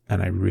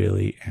 And I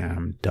really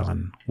am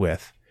done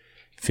with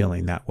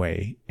feeling that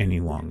way any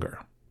longer.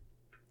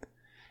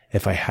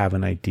 If I have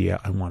an idea,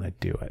 I want to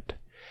do it.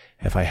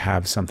 If I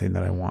have something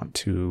that I want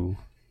to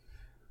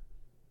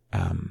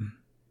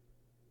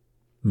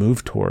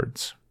move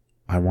towards,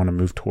 I want to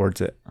move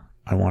towards it.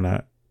 I want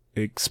to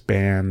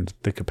expand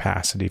the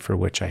capacity for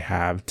which I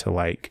have to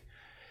like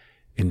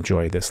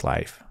enjoy this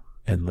life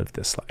and live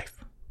this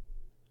life.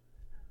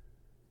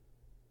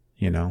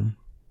 You know,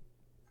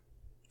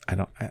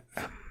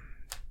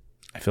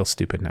 I feel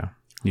stupid now.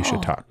 You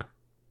should talk.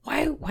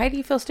 Why do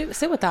you feel stupid?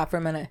 Sit with that for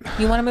a minute.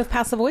 You want to move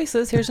past the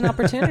voices? Here's an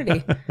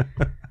opportunity.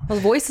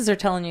 Those voices are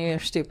telling you you're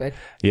stupid.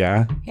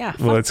 Yeah? Yeah.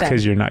 Well, it's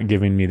because you're not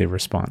giving me the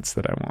response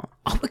that I want.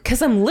 Oh,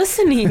 because I'm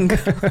listening.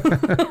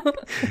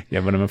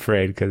 Yeah, but I'm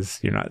afraid because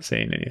you're not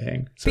saying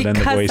anything. So because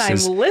then the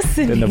voices, I'm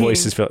listening. Then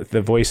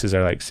the voices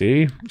are like,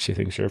 see, she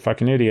thinks you're a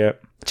fucking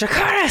idiot.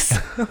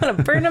 Jakaris! I'm going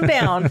to burn him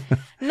down.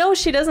 No,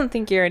 she doesn't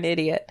think you're an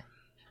idiot.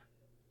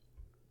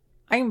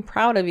 I am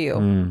proud of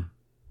you.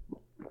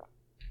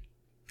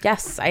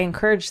 Yes, I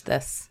encourage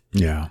this.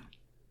 Yeah.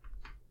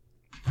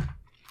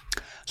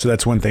 So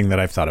that's one thing that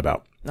I've thought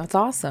about. That's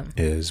awesome.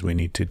 Is we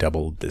need to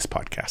double this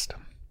podcast.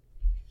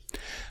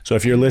 So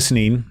if you're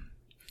listening,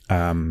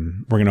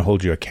 we're going to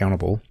hold you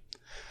accountable.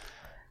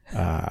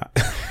 I'm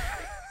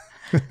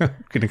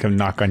going to come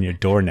knock on your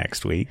door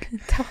next week.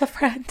 Tell a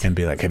friend. And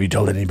be like, have you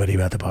told anybody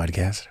about the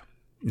podcast?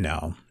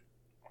 No,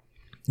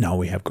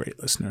 we have great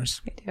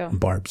listeners. We do.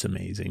 Barb's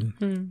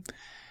amazing.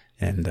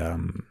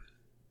 And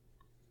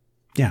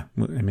yeah,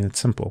 I mean, it's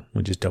simple.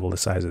 We just double the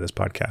size of this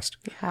podcast.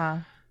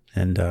 Yeah.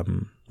 And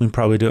we can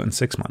probably do it in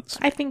 6 months.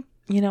 I think,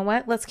 you know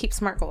what? Let's keep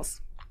SMART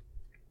goals.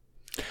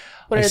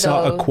 What I are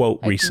saw those? a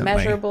quote Like recently.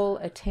 Measurable,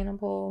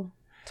 attainable.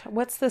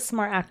 What's the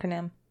SMART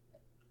acronym?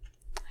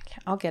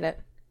 I'll get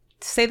it.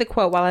 Say the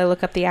quote while I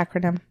look up the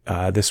acronym.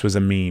 This was a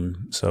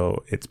meme,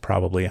 so it's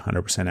probably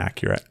 100%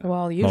 accurate.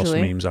 Well, usually.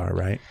 Most memes are,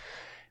 right?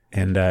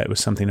 And it was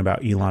something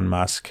about Elon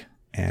Musk.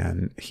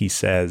 And he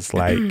says,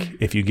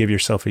 like, if you give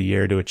yourself a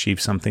year to achieve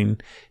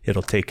something,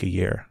 it'll take a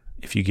year.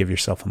 If you give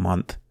yourself a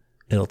month,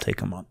 it'll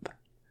take a month.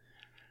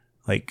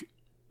 Like,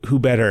 who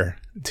better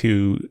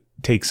to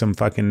take some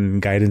fucking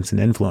guidance and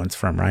influence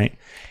from, right?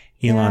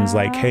 Elon's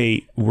like,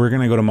 hey, we're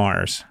going to go to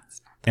Mars.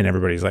 And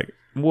everybody's like,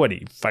 what, are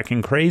you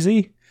fucking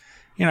crazy?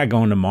 You're not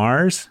going to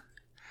Mars.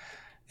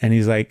 And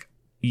he's like,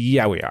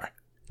 yeah, we are.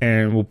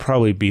 And we'll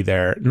probably be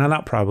there. No,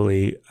 not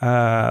probably.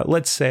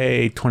 Let's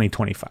say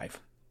 2025.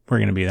 We're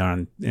going to be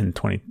there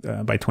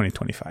by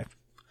 2025.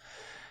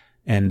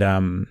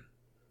 And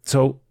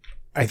so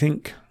I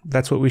think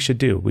that's what we should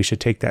do. We should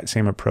take that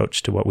same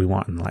approach to what we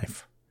want in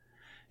life.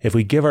 If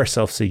we give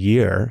ourselves a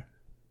year,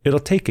 it'll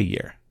take a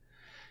year.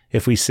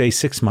 If we say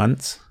 6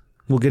 months,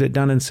 we'll get it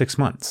done in 6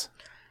 months.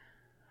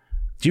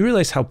 Do you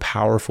realize how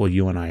powerful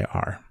you and I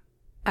are?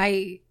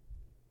 I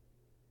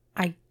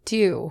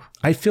do.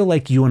 I feel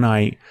like you and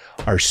I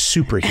are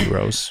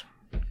superheroes.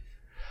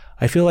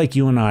 I feel like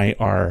you and I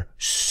are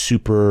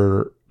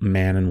super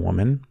man and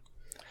woman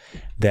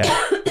that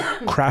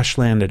crash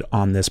landed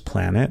on this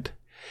planet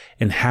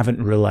and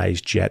haven't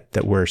realized yet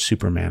that we're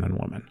Superman and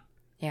woman.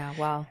 Yeah,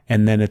 wow.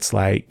 And then it's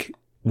like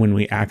when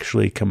we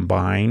actually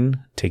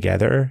combine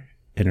together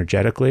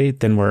energetically,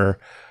 then we're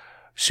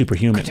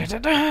superhuman.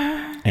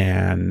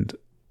 And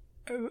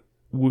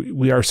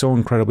we are so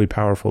incredibly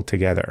powerful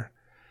together.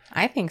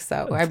 I think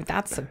so.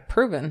 That's a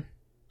proven.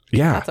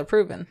 Yeah. That's a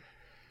proven.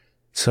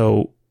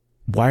 So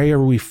why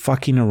are we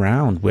fucking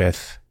around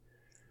with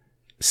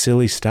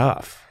silly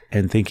stuff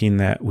and thinking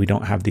that we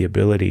don't have the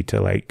ability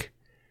to like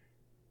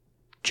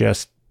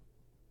just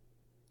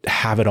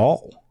have it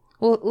all?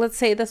 Well, let's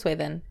say it this way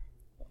then.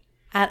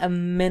 At a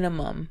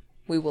minimum,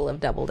 we will have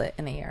doubled it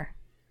in a year.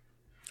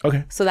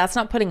 Okay. So that's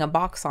not putting a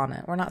box on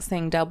it. We're not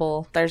saying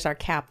double. There's our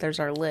cap. There's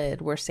our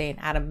lid. We're saying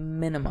at a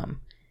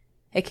minimum,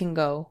 it can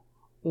go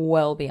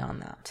well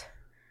beyond that.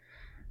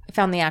 I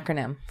found the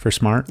acronym. For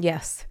SMART?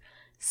 Yes.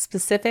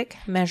 Specific,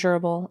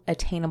 measurable,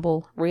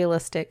 attainable,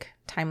 realistic,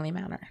 timely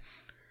manner.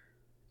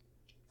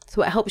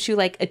 So it helps you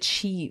like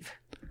achieve.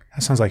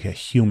 That sounds like a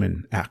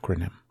human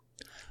acronym.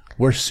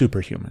 We're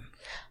superhuman.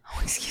 Oh,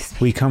 excuse me.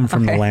 We come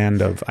from the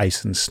land of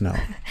ice and snow.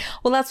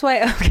 Well, that's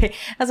why. Okay,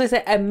 as I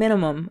said, a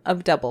minimum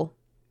of double.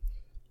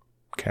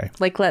 Okay.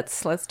 Like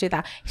let's do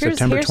that.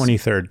 September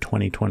 23rd,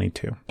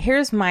 2022.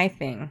 Here's my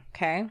thing.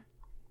 Okay,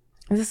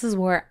 this is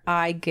where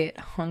I get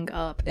hung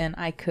up, and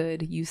I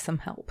could use some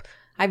help.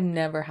 I've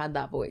never had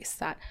that voice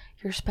that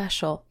you're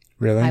special.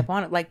 Really? I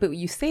want it. Like, but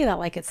you say that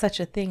like it's such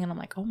a thing, and I'm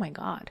like, oh my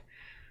god,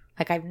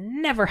 like I've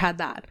never had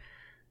that.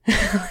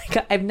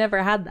 Like I've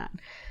never had that.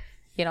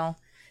 You know,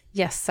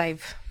 yes,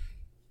 I've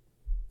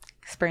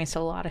experienced a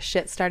lot of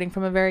shit starting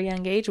from a very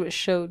young age,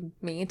 which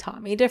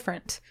taught me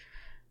different.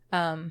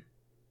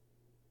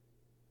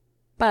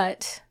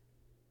 But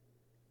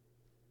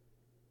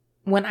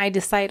when I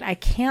decide I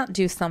can't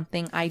do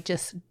something, I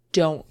just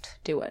don't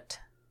do it.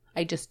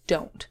 I just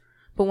don't.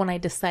 But when I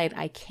decide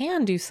I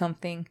can do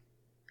something,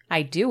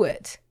 I do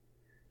it.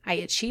 I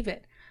achieve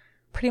it.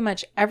 Pretty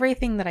much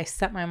everything that I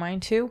set my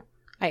mind to,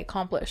 I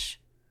accomplish.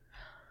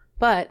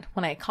 But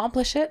when I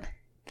accomplish it,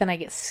 then I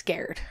get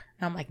scared.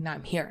 And I'm like, no,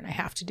 I'm here and I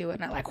have to do it.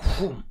 And I like,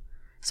 whoom.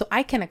 So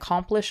I can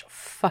accomplish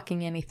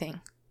fucking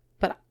anything,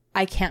 but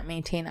I can't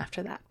maintain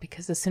after that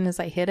because as soon as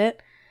I hit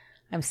it,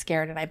 I'm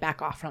scared and I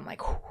back off and I'm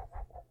like,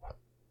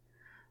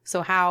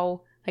 so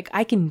how, like,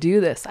 I can do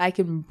this. I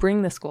can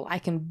bring this goal. I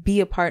can be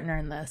a partner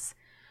in this.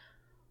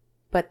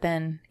 But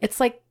then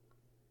it's like,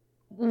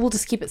 we'll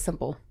just keep it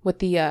simple with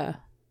the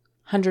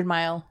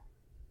 100-mile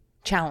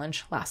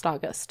challenge last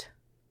August.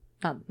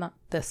 Not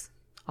this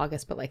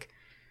August, but like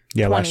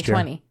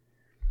 2020.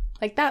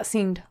 Like that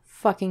seemed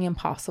fucking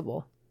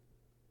impossible.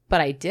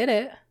 But I did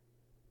it.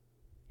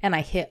 And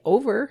I hit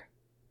over.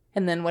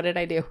 And then what did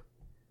I do?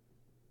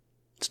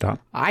 Stop.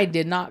 I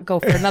did not go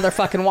for another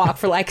fucking walk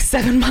for like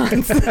 7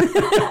 months. I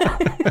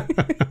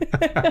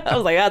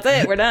was like, that's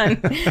it. We're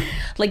done.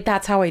 Like,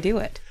 that's how I do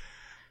it.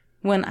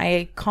 When I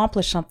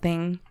accomplish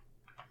something,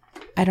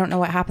 I don't know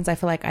what happens. I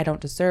feel like I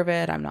don't deserve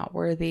it. I'm not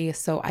worthy.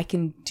 So I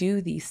can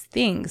do these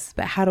things.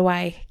 But how do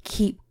I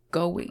keep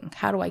going?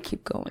 How do I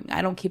keep going?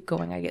 I don't keep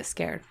going. I get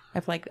scared. I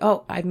feel like,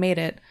 oh, I've made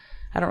it.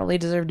 I don't really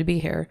deserve to be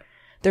here.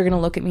 They're going to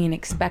look at me and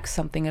expect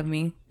something of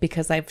me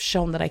because I've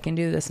shown that I can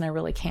do this and I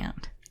really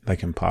can't.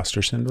 Like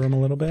imposter syndrome a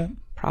little bit?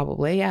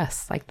 Probably,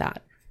 yes, like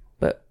that.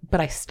 But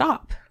I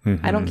stop.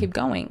 Mm-hmm. I don't keep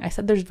going. I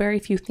said there's very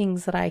few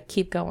things that I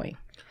keep going.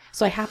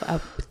 So I have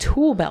a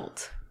tool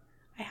belt.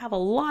 I have a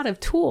lot of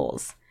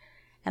tools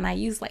and I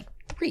use like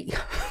 3.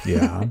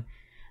 Yeah.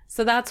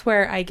 So that's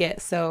where I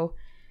get. So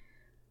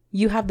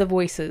you have the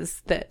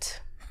voices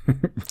that...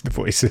 the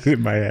voices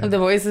in my head. The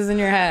voices in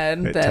your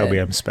head that tell me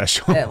I'm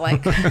special. That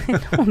like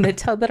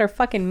that are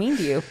fucking mean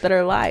to you, that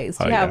are lies.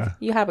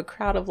 You have a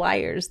crowd of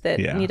liars that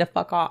need to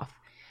fuck off.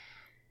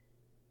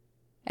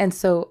 And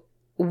so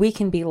we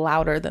can be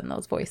louder than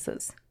those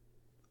voices.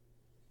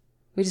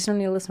 We just don't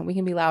need to listen. We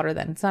can be louder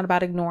than. It's not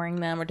about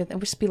ignoring them or we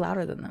just be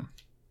louder than them.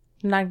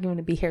 I'm not going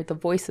to be here. The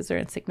voices are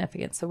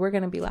insignificant. So we're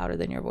going to be louder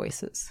than your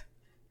voices.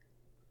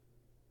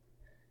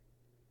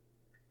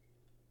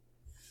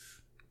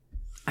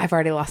 I've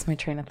already lost my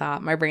train of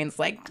thought. My brain's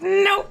like,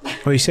 nope.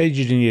 Well, you said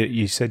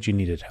you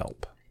needed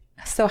help.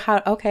 So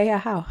how? Okay, yeah.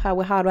 How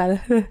do I?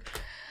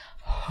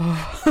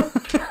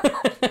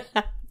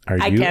 Are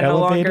you I can elevated? No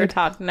longer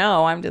talk.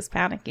 No, I'm just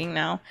panicking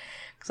now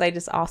because I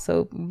just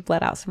also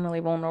let out some really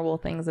vulnerable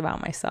things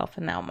about myself,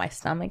 and now my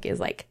stomach is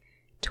like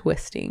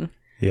twisting.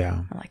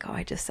 Yeah. I'm like, oh,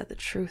 I just said the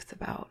truth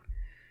about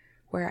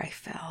where I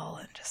fell,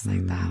 and just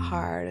like that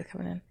hard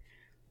coming in.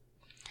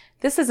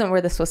 This isn't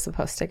where this was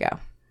supposed to go.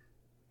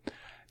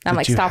 I'm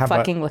like, stop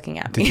fucking looking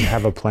at me. Did you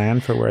have a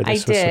plan for where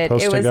this was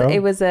supposed to go?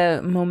 It was a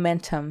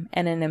momentum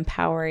and an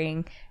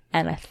empowering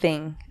and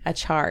a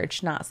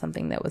charge, not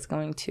something that was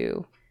going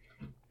to...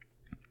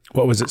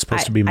 What was it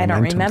supposed to be momentum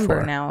for? I don't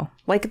remember now.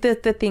 Like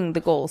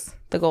the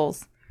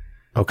goals.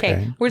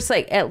 Okay. We're just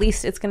like, at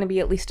least it's going to be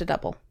at least a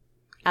double.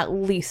 At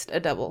least a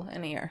double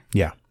in a year.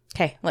 Yeah.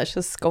 Okay, let's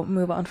just go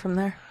move on from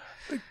there.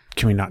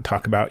 Can we not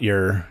talk about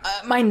your...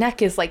 my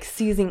neck is like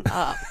seizing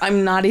up.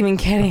 I'm not even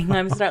kidding.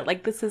 I'm start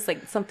like, this is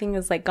like something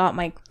is like got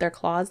their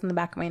claws in the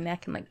back of my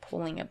neck and like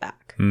pulling it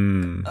back.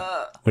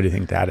 What do you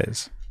think that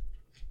is?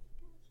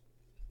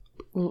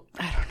 I don't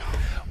know.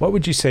 What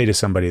would you say to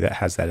somebody that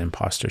has that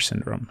imposter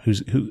syndrome,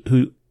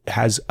 who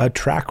has a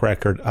track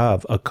record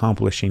of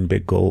accomplishing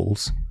big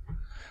goals,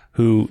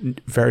 who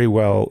very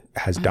well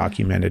has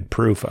documented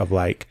proof of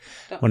like,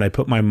 when I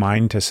put my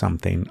mind to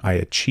something, I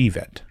achieve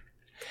it.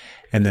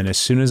 And then as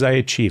soon as I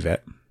achieve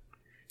it,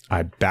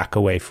 I back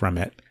away from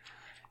it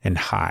and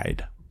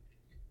hide.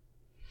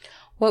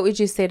 What would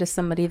you say to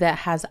somebody that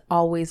has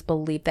always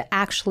believed, that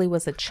actually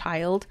was a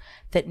child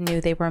that knew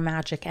they were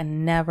magic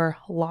and never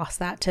lost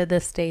that? To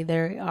this day,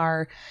 they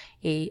are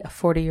a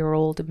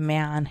 40-year-old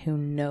man who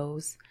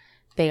knows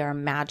they are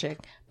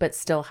magic, but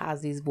still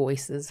has these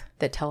voices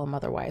that tell them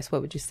otherwise.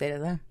 What would you say to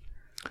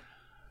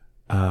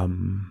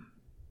them?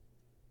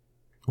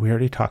 We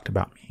already talked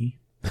about me.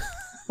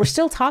 We're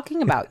still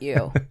talking about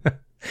you.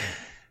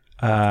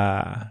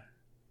 What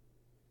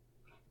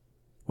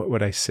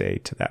would I say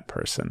to that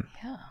person?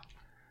 Yeah.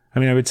 I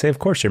mean, I would say, of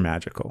course you're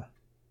magical.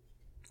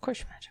 Of course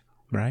you're magical.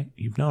 Right?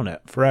 You've known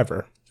it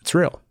forever. It's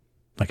real.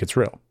 Like, it's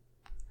real.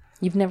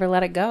 You've never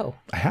let it go.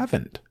 I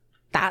haven't.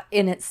 That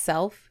in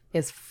itself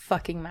is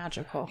fucking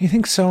magical. You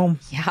think so?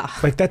 Yeah.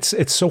 Like,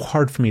 it's so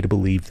hard for me to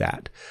believe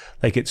that.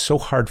 Like, it's so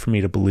hard for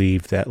me to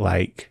believe that,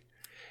 like,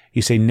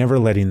 you say never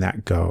letting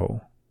that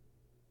go.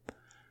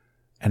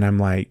 And I'm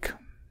like,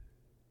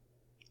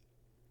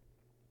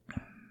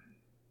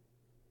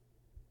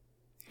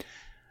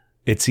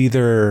 it's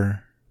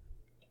either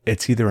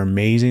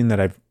amazing that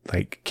I've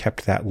like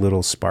kept that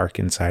little spark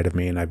inside of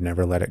me and I've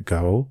never let it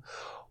go,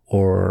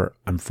 or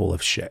I'm full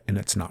of shit and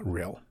it's not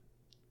real.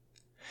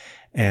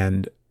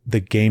 And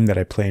the game that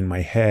I play in my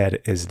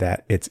head is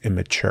that it's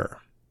immature.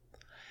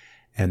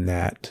 And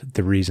that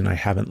the reason I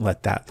haven't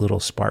let that little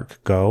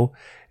spark go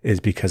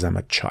is because I'm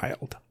a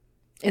child.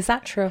 Is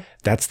that true?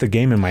 That's the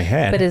game in my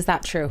head. But is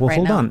that true? Well, right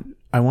hold now? on.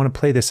 I want to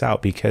play this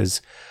out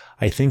because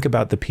I think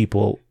about the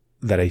people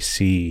that I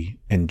see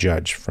and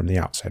judge from the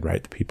outside,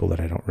 right? The people that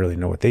I don't really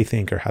know what they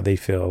think or how they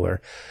feel, or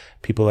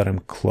people that I'm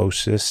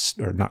closest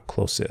or not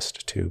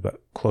closest to, but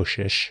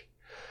close-ish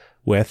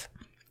with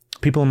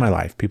people in my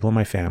life, people in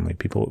my family,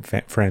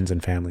 friends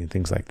and family and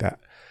things like that.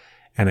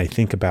 And I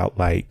think about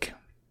like,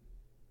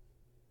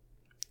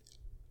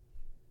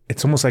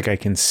 it's almost like I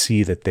can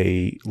see that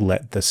they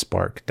let the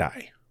spark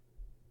die.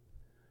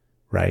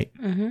 Right?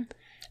 Mm-hmm.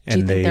 Do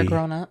you think they're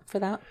grown up for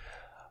that?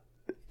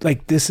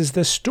 Like, this is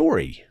the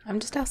story. I'm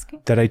just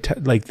asking.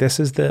 Like, this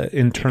is the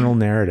internal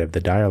narrative,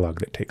 the dialogue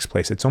that takes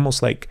place. It's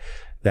almost like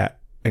that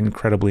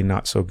incredibly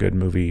not so good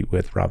movie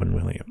with Robin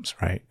Williams,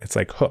 right? It's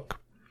like Hook,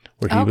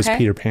 where he was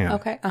Peter Pan.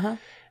 Okay. Uh-huh.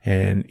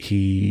 And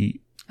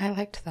I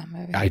liked that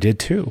movie. I did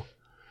too.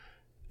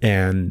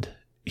 And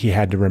he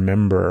had to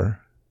remember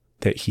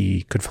that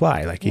he could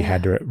fly. Like, he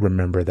had to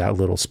remember that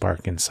little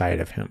spark inside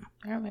of him.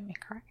 That made me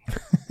cry.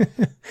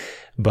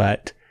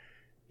 But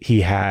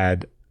he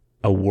had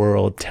a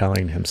world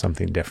telling him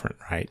something different,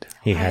 right?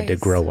 He had to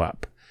grow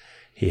up.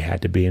 He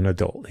had to be an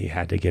adult. He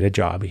had to get a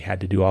job. He had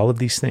to do all of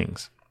these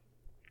things.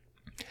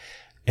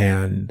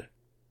 And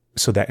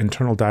so that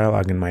internal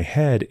dialogue in my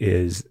head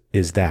is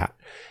that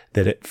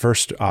it,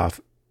 first off,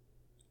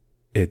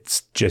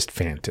 it's just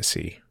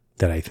fantasy,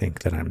 that I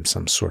think that I'm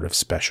some sort of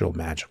special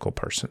magical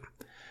person.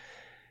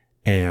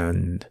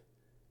 And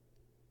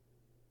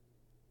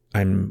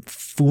I'm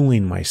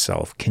fooling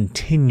myself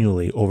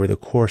continually over the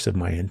course of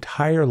my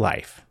entire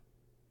life,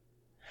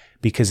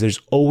 because there's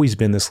always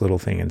been this little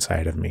thing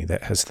inside of me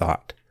that has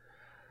thought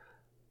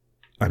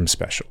I'm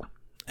special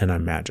and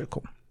I'm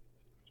magical.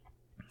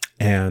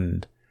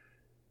 And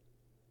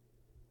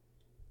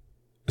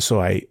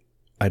so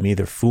I'm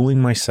either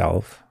fooling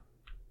myself,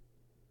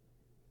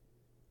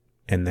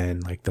 and then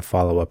like the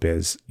follow-up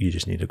is you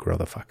just need to grow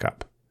the fuck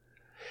up.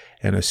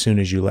 And as soon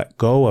as you let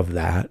go of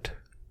that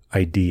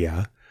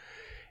idea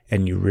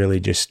and you really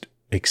just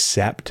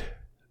accept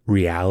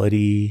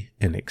reality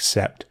and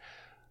accept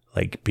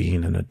like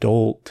being an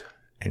adult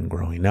and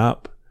growing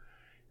up,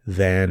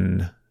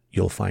 then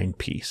you'll find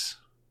peace.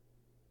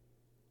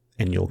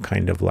 And you'll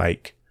kind of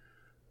like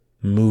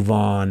move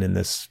on in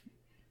this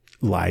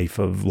life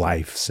of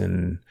lives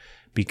and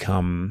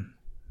become,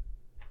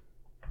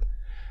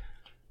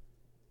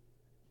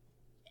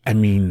 I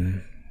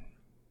mean,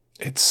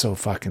 it's so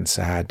fucking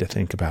sad to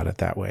think about it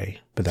that way,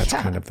 but that's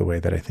kind of the way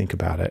that I think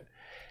about it.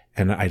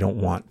 And I don't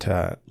want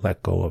to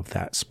let go of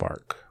that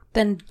spark.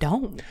 Then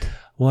don't.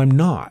 Well, I'm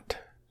not.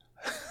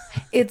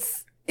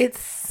 It's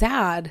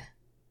sad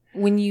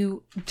when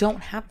you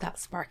don't have that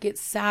spark.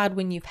 It's sad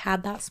when you've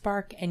had that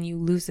spark and you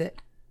lose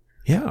it.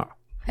 Yeah.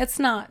 It's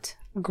not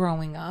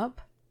growing up.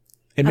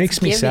 It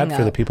makes me sad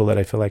for the people that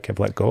I feel like have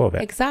let go of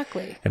it.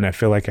 Exactly. And I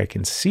feel like I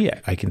can see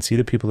it. I can see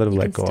the people that have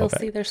let go of it. You can still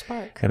see their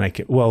spark. And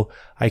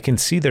I can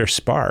see their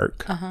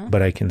spark,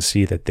 but I can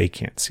see that they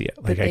can't see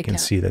it. Like I can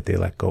see that they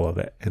let go of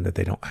it and that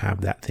they don't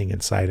have that thing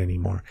inside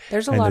anymore.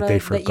 There's a and lot that of they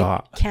that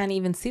forgot. you can't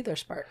even see their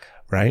spark.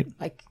 Right?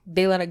 Like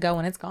they let it go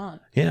and it's gone.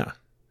 Yeah.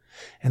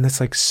 And that's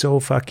like so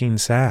fucking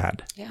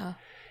sad. Yeah.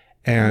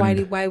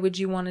 And why would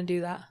you want to do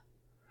that?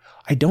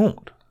 I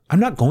don't. I'm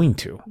not going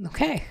to.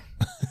 Okay.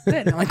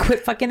 Good. I'm like,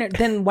 quit fucking it.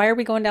 Then why are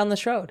we going down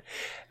this road?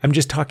 I'm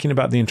just talking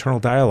about the internal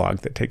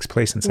dialogue that takes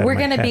place inside We're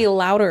my head. going to be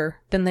louder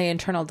than the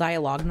internal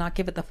dialogue, not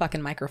give it the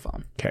fucking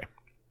microphone. Okay.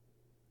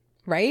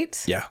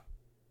 Right? Yeah.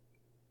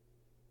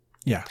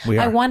 Yeah, we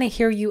are. I want to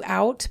hear you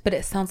out, but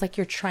it sounds like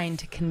you're trying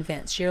to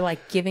convince. You're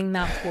like giving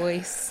that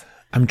voice.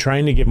 I'm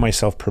trying to give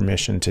myself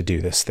permission to do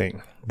this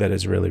thing that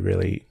is really,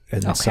 really,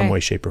 in some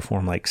way, shape, or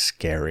form, like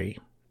scary.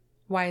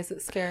 Why is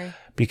it scary?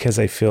 Because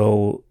I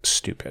feel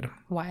stupid.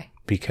 Why?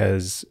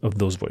 Because of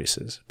those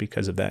voices,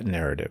 because of that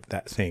narrative,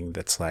 that thing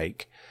that's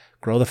like,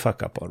 grow the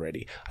fuck up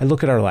already. I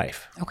look at our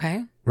life.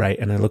 Okay. Right?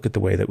 And I look at the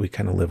way that we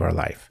kind of live our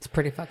life. It's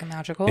pretty fucking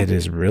magical. It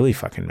is really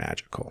fucking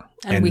magical.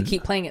 And we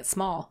keep playing it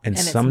small. And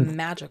it's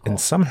magical. And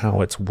somehow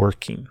it's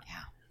working.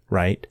 Yeah.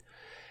 Right?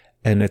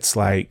 And it's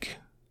like,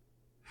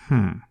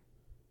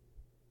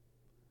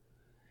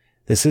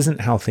 this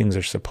isn't how things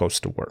are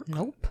supposed to work.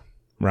 Nope.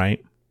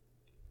 Right?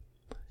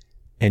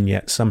 And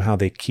yet somehow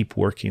they keep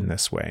working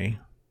this way.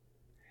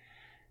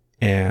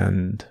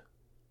 And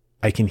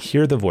I can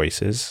hear the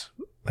voices,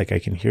 like I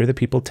can hear the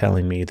people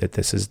telling me that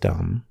this is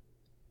dumb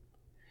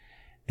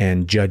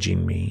and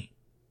judging me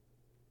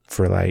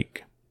for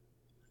like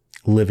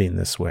living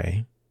this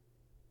way.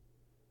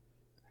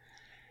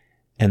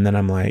 And then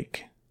I'm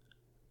like,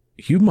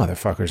 you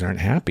motherfuckers aren't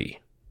happy.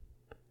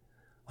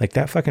 Like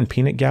that fucking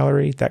peanut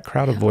gallery, that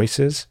crowd of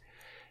voices,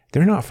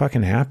 they're not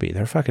fucking happy.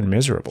 They're fucking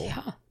miserable.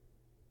 Yeah.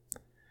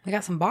 They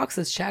got some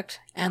boxes checked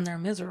and they're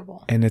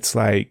miserable. And it's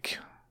like,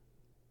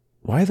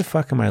 why the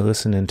fuck am I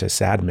listening to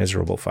sad,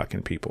 miserable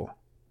fucking people?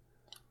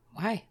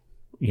 Why?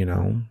 You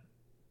know,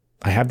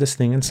 I have this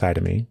thing inside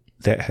of me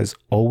that has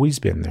always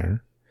been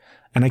there.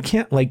 And I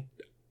can't like,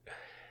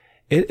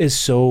 it is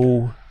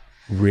so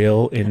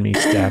real in me,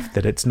 Steph,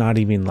 that it's not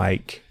even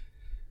like,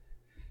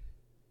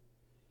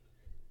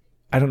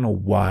 I don't know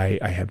why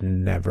I have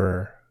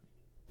never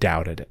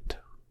doubted it.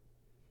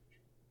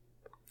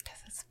 Because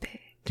it's big.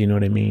 Do you know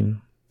what I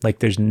mean? Like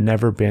there's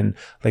never been,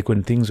 like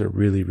when things are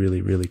really,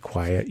 really, really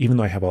quiet, even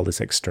though I have all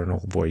this external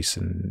voice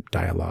and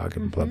dialogue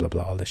and blah, blah,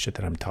 blah, all this shit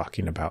that I'm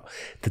talking about,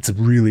 that's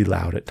really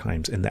loud at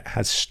times. And that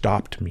has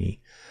stopped me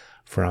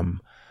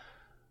from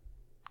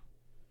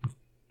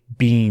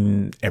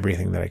being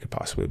everything that I could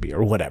possibly be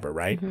or whatever,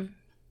 right?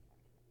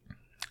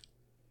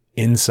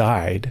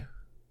 Inside,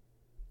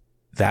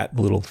 that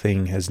little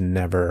thing has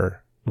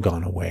never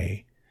gone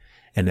away,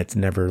 and it's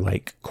never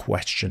like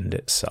questioned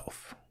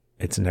itself.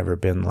 It's never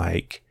been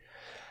like,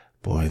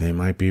 boy, they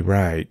might be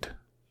right.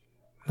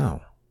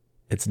 No,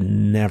 it's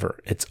never.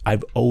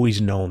 I've always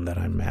known that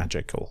I'm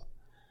magical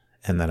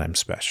and that I'm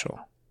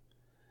special.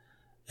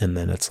 And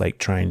then it's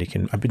like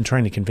I've been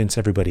trying to convince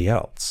everybody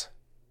else.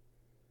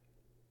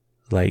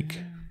 Like,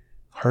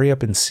 hurry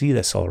up and see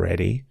this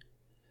already.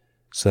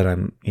 So that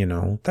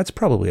I'm, that's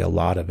probably a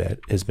lot of it,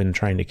 has been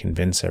trying to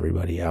convince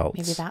everybody else.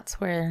 Maybe that's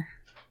where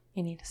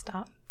you need to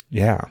stop.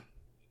 Yeah.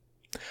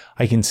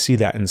 I can see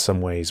that in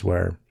some ways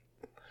where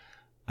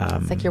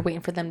it's like you're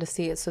waiting for them to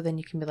see it so then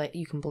you can be like,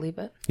 you can believe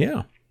it.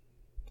 Yeah.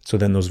 So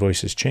then those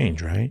voices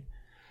change, right?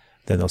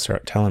 Then they'll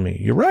start telling me,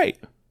 you're right.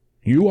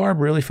 You are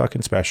really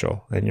fucking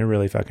special and you're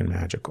really fucking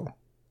magical.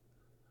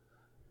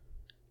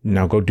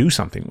 Now go do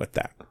something with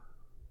that.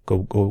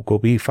 Go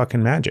be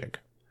fucking magic.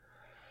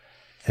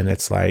 And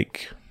it's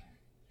like,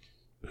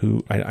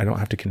 I don't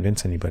have to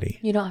convince anybody.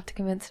 You don't have to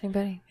convince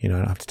anybody. I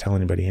don't have to tell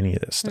anybody any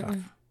of this stuff.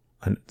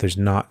 And there's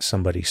not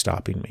somebody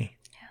stopping me.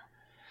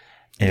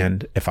 Yeah.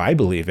 And if I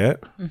believe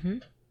it,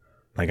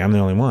 like I'm the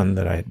only one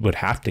that I would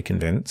have to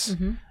convince.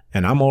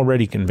 And I'm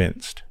already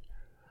convinced.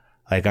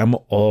 Like I'm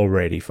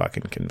already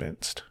fucking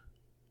convinced.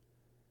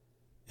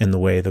 In the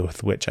way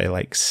with which I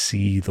like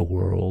see the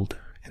world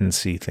and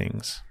see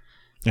things.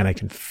 And I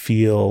can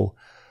feel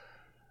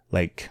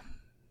like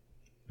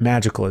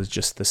magical is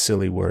just the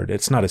silly word.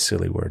 It's not a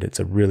silly word.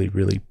 It's a really,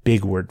 really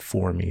big word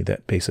for me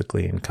that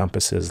basically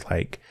encompasses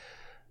like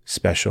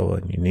special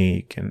and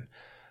unique. And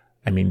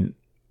I mean,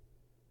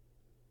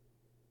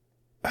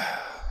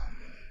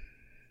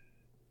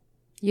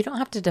 you don't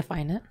have to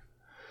define it.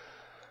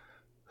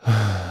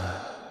 I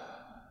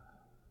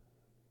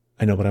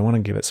know, but I want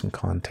to give it some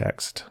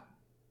context.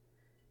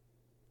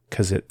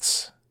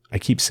 Because I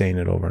keep saying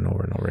it over and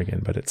over and over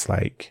again, but it's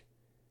like,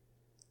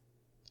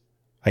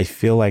 I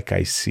feel like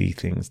I see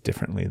things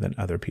differently than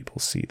other people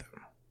see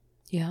them.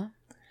 Yeah.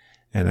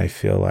 And I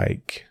feel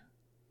like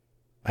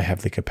I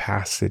have the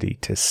capacity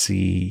to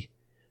see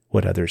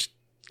what others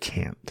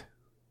can't.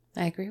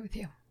 I agree with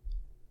you.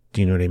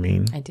 Do you know what I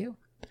mean? I do.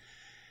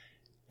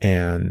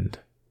 And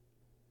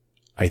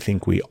I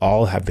think we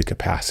all have the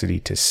capacity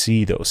to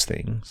see those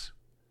things.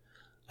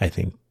 I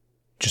think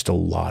just a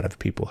lot of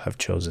people have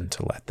chosen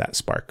to let that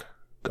spark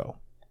go.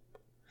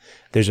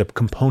 There's a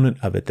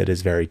component of it that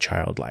is very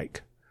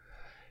childlike.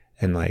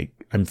 And like,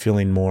 I'm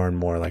feeling more and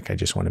more like I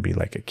just want to be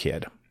like a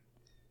kid.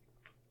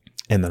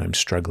 And then I'm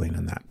struggling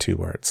in that too,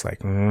 where it's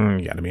like,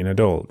 you got to be an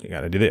adult. You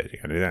got to do this. You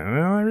got to do that.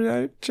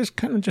 I just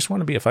kind of just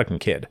want to be a fucking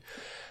kid.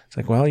 It's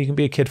like, well, you can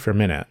be a kid for a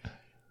minute,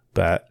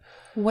 but.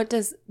 What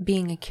does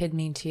being a kid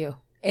mean to you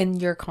in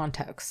your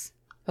context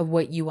of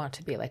what you want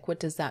to be? Like, what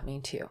does that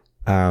mean to you?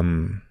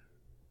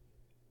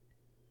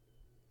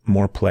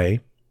 More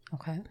play.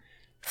 Okay.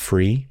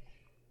 Free.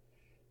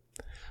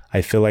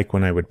 I feel like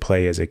when I would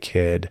play as a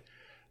kid,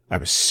 I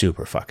was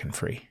super fucking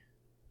free.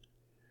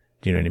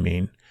 Do you know what I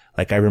mean?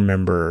 Like I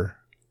remember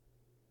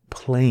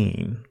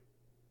playing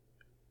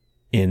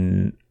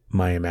in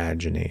my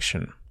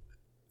imagination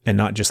and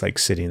not just like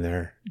sitting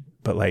there,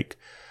 but like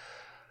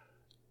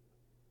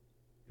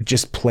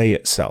just play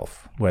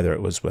itself, whether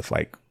it was with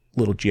like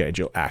little G.I.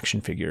 Joe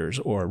action figures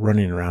or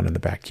running around in the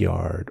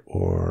backyard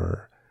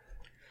or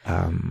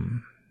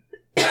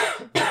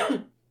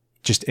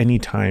just any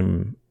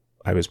time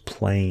I was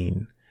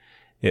playing,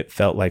 it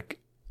felt like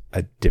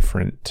a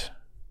different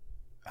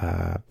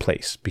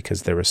place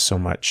because there was so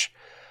much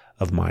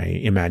of my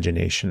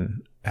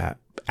imagination at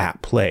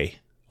play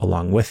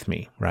along with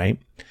me, right?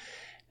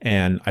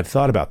 And I've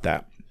thought about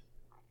that.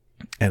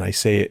 And I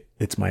say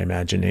it's my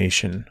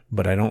imagination,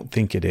 but I don't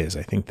think it is.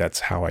 I think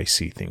that's how I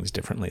see things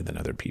differently than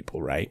other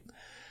people, right?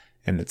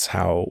 And it's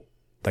how,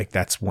 like,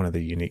 that's one of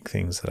the unique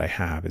things that I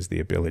have is the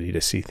ability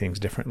to see things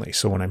differently.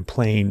 So when I'm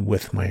playing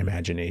with my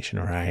imagination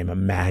or I am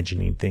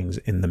imagining things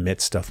in the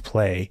midst of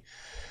play,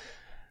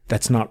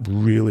 that's not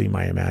really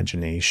my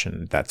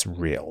imagination. That's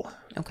real.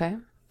 Okay.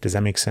 Does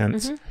that make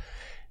sense? Mm-hmm.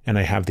 And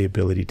I have the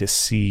ability to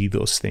see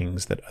those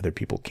things that other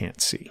people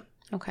can't see.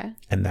 Okay.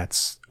 And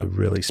that's a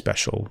really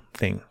special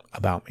thing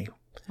about me.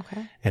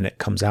 Okay. And it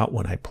comes out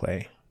when I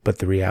play. But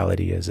the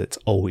reality is it's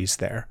always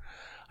there.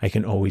 I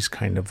can always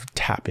kind of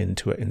tap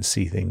into it and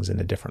see things in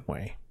a different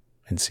way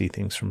and see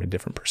things from a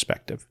different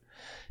perspective.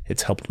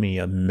 It's helped me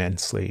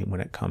immensely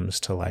when it comes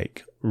to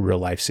like real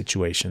life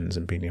situations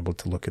and being able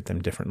to look at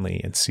them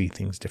differently and see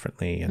things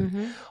differently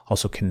and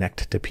also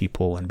connect to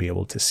people and be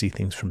able to see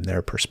things from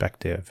their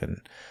perspective.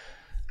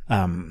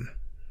 And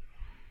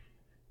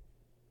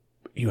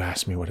you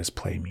asked me, what does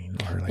play mean?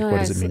 Or like, No, what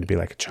does it mean to be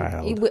like a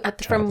child?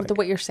 From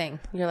what you're saying,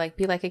 you're like,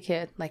 be like a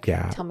kid. Like,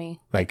 tell me.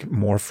 Like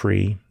more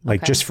free,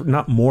 like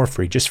not more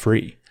free, just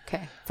free.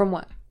 Okay. From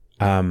what?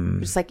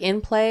 Just like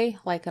in play,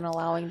 like and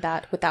allowing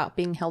that without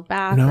being held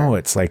back? No,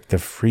 it's like the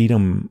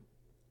freedom.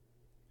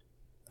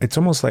 It's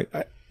almost like,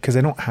 because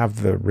I don't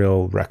have the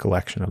real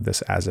recollection of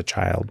this as a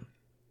child,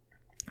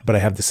 but I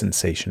have the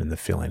sensation and the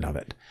feeling of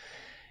it.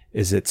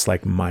 It's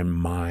like my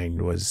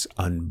mind was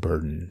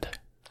unburdened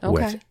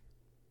with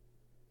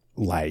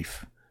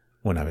life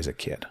when I was a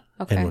kid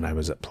and when I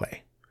was at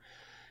play.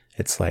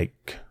 It's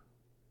like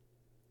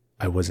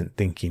I wasn't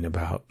thinking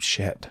about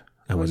shit.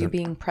 Were you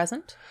being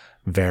present?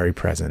 Very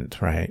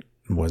present, right?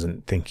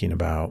 Wasn't thinking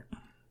about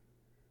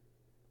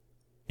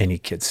any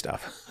kid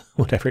stuff,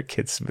 whatever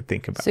kids would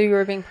think about. So you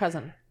were being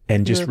present.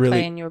 And just really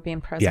playing, you were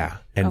being present. Yeah.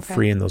 And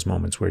free in those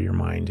moments where your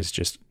mind is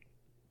just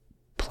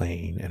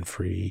playing and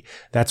free.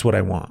 That's what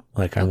I want.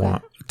 Like I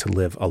want to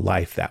live a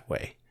life that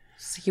way.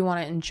 So you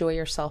want to enjoy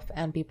yourself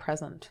and be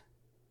present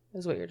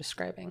is what you're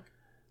describing.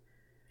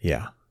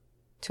 Yeah.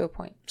 To a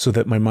point. So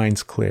that my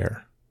mind's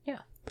clear. Yeah.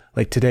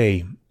 Like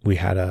today we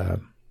had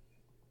a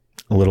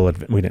little,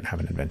 we didn't have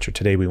an adventure.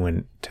 Today we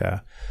went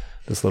to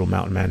this little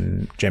Mountain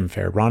Man Gem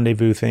Fair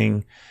rendezvous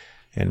thing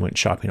and went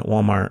shopping at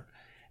Walmart.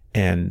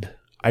 And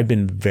I've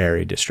been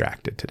very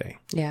distracted today.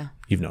 Yeah.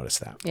 You've noticed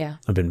that. Yeah.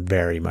 I've been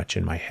very much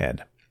in my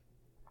head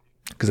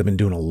because I've been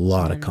doing a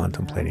lot of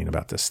contemplating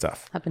about this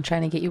stuff. I've been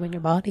trying to get you in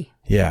your body.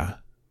 Yeah.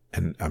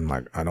 And I'm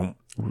like, I don't,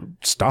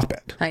 stop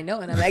it. I know.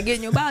 And I'm like, get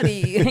in your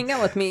body. Hang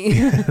out with me.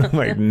 I'm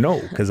like,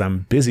 no, because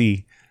I'm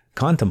busy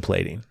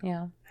contemplating.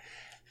 Yeah.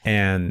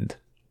 And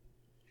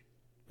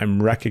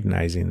I'm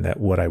recognizing that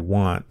what I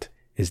want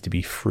is to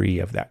be free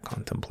of that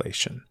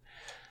contemplation,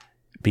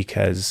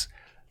 because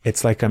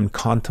it's like I'm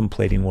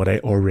contemplating what I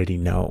already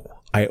know.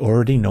 I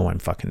already know I'm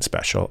fucking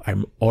special. I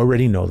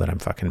already know that I'm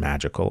fucking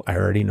magical. I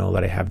already know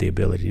that I have the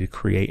ability to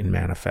create and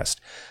manifest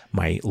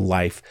my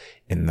life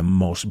in the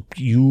most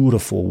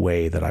beautiful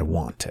way that I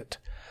want it.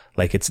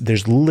 Like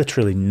there's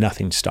literally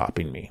nothing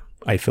stopping me.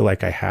 I feel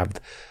like I have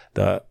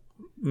the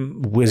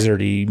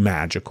wizardy,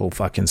 magical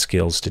fucking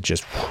skills to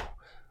just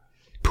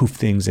poof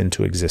things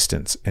into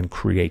existence and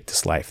create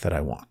this life that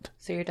I want.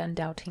 So you're done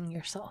doubting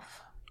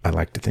yourself. I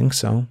like to think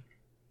so.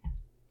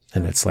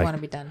 And it's like, I want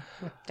to be done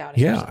with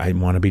doubting yourself. I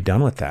want to be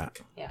done with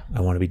that. Yeah.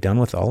 I want to be done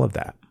with all of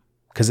that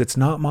because it's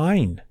not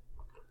mine.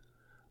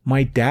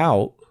 My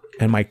doubt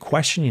and my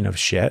questioning of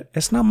shit,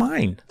 it's not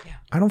mine. Yeah.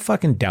 I don't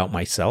fucking doubt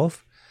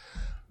myself.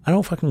 I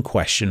don't fucking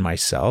question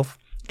myself.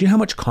 Do you know how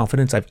much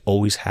confidence I've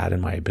always had in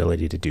my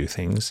ability to do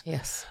things?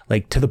 Yes.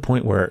 Like to the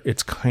point where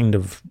it's kind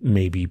of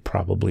maybe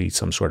probably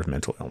some sort of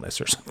mental illness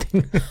or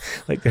something.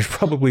 Like there's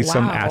probably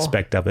some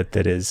aspect of it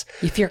that is.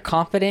 If you're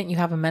confident you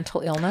have a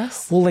mental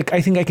illness? Well, like I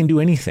think I can do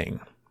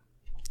anything.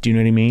 Do you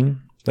know what I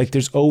mean? Like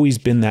there's always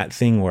been that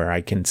thing where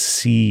I can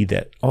see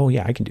that, oh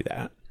yeah, I can do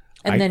that.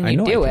 And then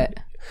you do it.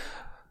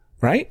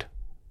 Right?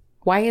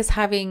 Why is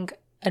having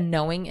a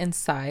knowing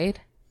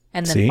inside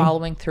and then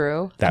following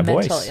through that a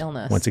voice. mental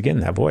illness? Once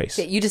again, that voice.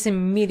 You just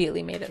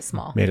immediately made it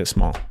small. Made it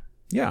small.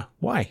 Yeah.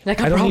 Why? Like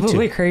I'm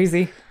probably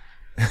crazy.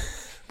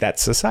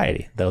 That's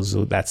society.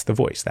 That's the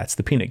voice. That's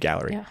the peanut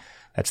gallery. Yeah.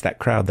 That's that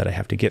crowd that I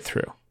have to get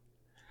through.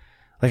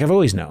 Like I've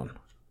always known.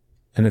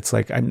 And it's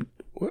like,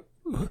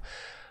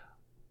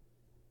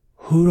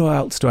 who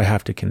else do I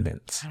have to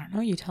convince? I don't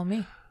know. You tell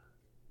me.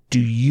 Do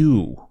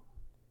you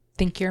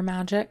think you're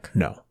magic?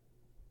 No.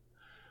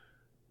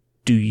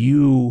 Do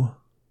you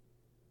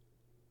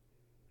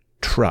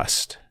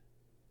trust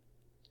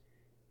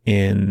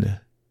in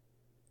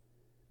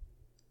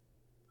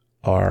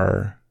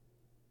our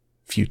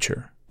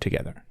future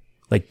together?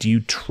 Like, do you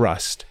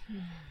trust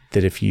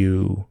that if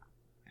you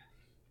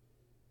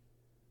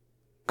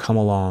come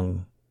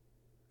along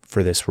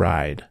for this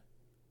ride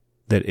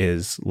that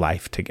is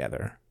life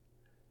together,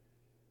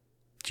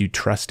 do you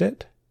trust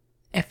it?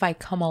 If I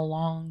come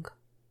along,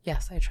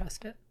 yes, I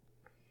trust it.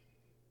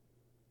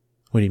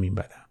 What do you mean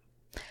by that?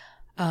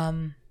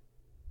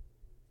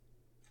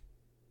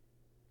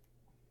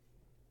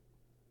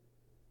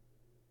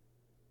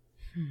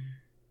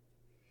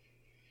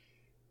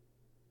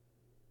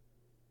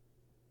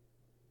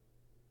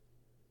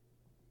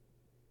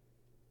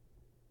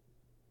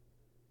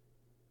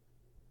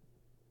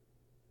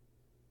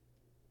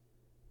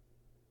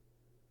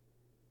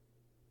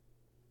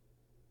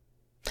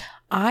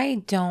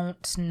 I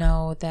don't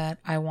know that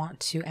I want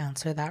to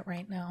answer that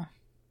right now.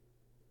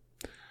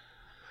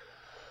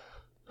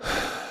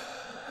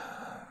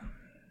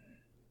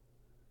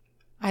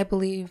 I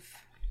believe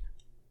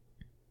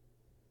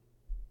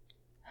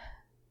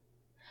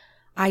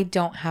I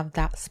don't have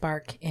that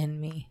spark in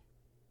me.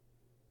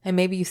 And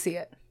maybe you see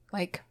it.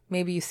 Like,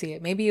 maybe you see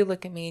it. Maybe you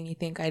look at me and you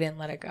think I didn't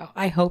let it go.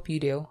 I hope you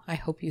do. I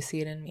hope you see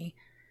it in me.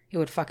 It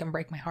would fucking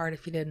break my heart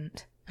if you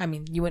didn't. I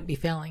mean, you wouldn't be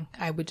failing.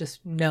 I would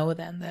just know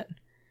then that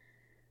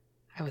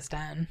I was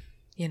done.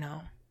 You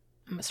know,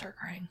 I'm gonna start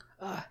crying.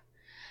 Ugh.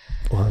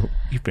 Well,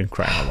 you've been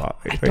crying a lot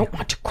lately. I don't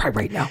want to cry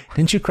right now.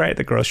 Didn't you cry at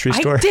the grocery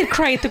store? I did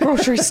cry at the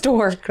grocery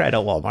store. Cried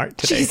at Walmart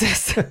today.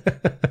 Jesus.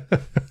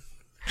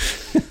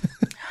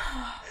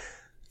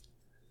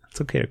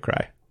 It's okay to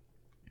cry.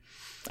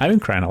 I've been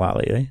crying a lot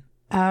lately.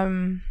 I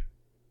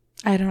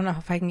don't know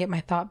if I can get my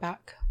thought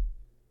back.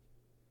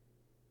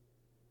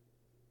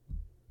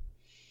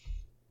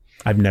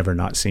 I've never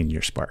not seen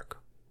your spark.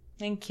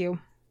 Thank you.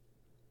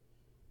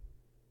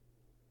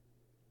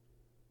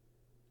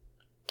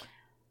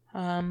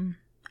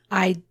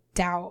 I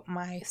doubt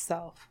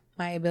myself,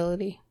 my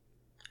ability.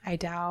 I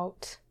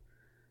doubt,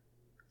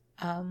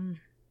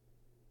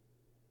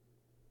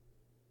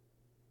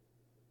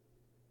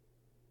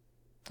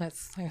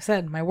 that's, like I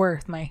said, my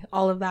worth,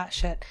 all of that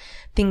shit.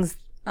 Things,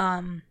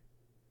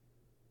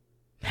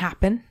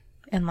 happen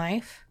in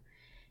life,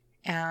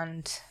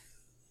 and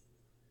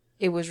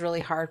it was really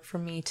hard for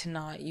me to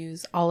not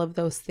use all of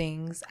those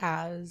things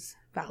as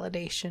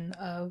validation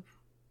of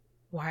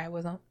why I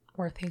wasn't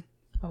worthy.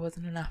 I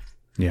wasn't enough.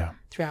 Yeah.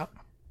 Throughout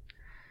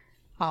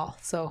all.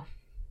 So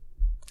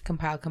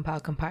compile.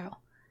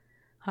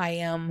 I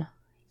am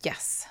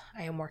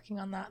working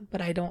on that, but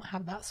I don't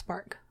have that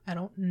spark. I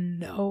don't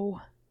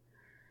know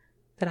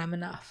that I'm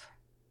enough.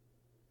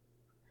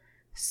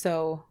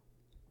 So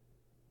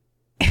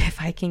if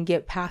I can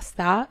get past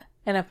that,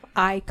 and if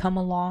I come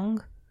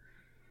along,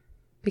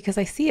 because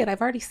I see it,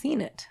 I've already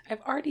seen it.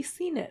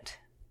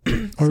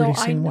 So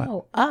I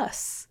know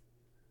us.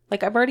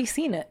 Like, I've already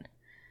seen it.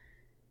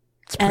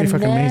 It's pretty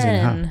fucking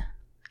amazing, huh?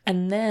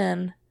 And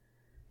then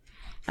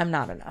I'm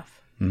not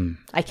enough.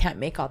 I can't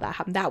make all that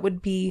happen. That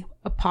would be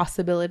a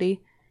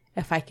possibility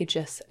if I could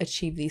just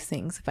achieve these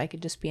things, if I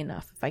could just be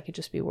enough, if I could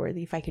just be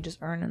worthy, if I could just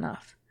earn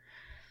enough.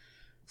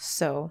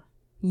 So,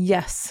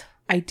 yes,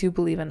 I do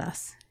believe in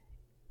us.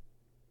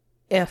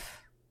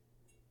 If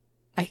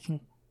I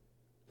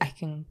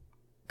can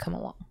come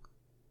along.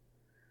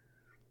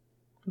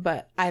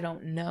 But I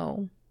don't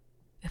know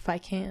if I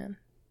can.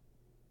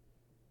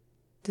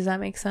 Does that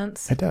make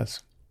sense? It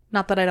does.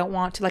 Not that I don't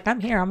want to. Like, I'm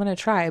here. I'm going to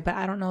try. But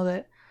I don't know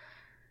that.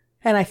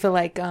 And I feel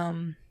like,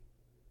 I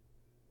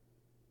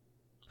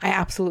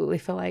absolutely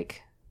feel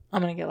like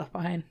I'm going to get left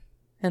behind.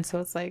 And so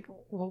it's like,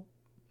 well,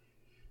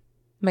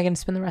 am I going to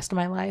spend the rest of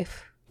my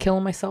life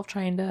killing myself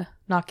trying to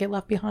not get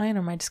left behind?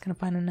 Or am I just going to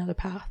find another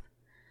path?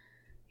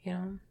 You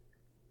know?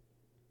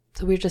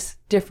 So we're just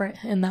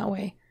different in that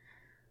way.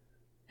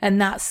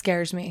 And that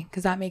scares me,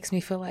 because that makes me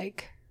feel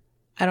like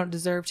I don't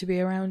deserve to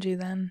be around you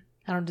then.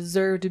 I don't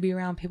deserve to be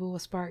around people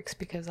with sparks,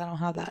 because I don't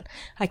have that.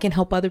 I can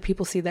help other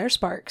people see their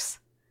sparks,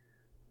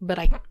 but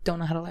I don't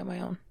know how to light my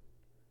own.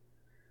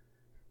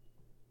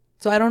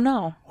 So I don't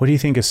know. What do you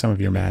think is some of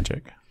your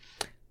magic?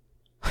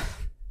 I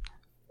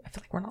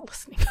feel like we're not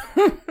listening.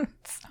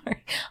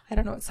 Sorry. I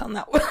don't know what sound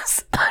that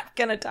was. I'm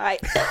gonna die.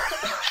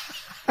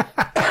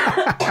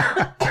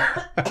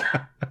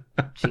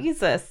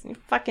 Jesus, you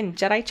fucking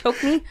Jedi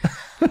choke me.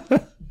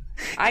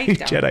 You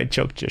Jedi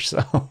choked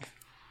yourself.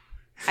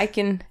 I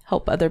can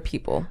help other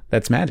people.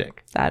 That's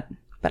magic.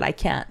 But I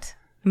can't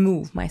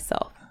move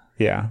myself.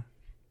 Yeah.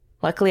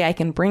 Luckily, I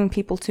can bring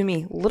people to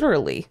me,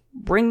 literally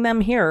bring them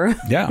here.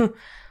 Yeah.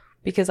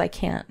 Because I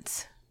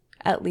can't,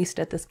 at least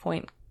at this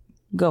point,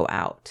 go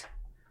out.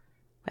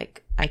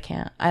 Like, I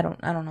can't. I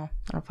don't know.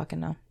 I don't fucking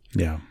know.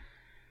 Yeah.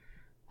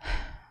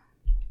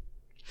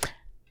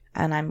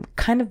 And I'm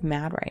kind of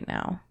mad right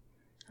now.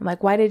 I'm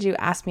like, why did you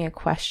ask me a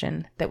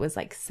question that was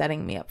like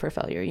setting me up for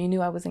failure? You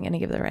knew I wasn't going to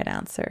give the right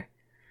answer.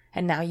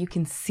 And now you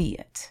can see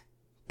it,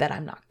 that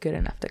I'm not good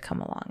enough to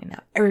come along. And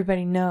now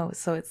everybody knows.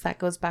 So that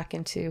goes back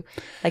into,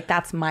 like,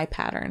 that's my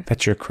pattern.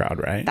 That's your crowd,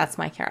 right? That's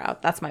my crowd.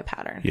 That's my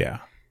pattern. Yeah.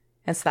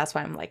 And so that's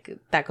why I'm like,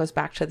 that goes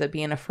back to the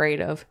being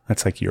afraid of.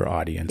 That's like your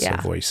audience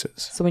of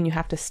voices. So when you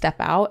have to step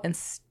out and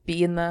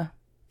be in the...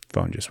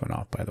 Phone just went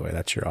off, by the way.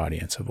 That's your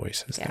audience of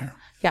voices there.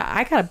 Yeah,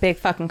 I got a big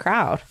fucking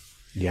crowd.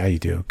 Yeah, you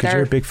do. Because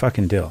you're a big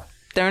fucking deal.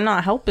 They're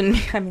not helping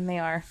me. I mean, they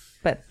are.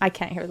 But I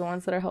can't hear the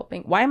ones that are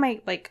helping. Why am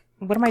I, like,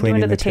 what am I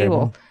Cleaning doing to the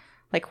table?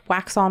 Like,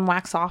 wax on,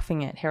 wax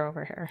offing it hair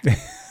over hair.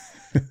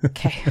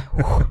 Okay.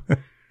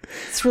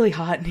 It's really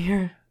hot in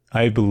here.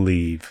 I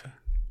believe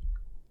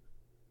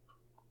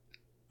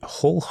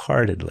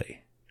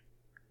wholeheartedly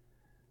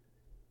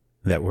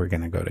that we're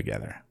going to go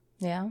together.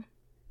 Yeah.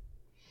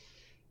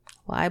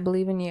 Well, I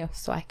believe in you,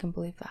 so I can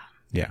believe that.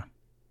 Yeah.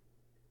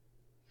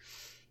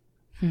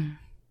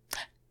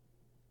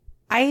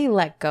 I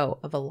let go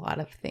of a lot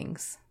of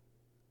things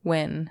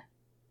when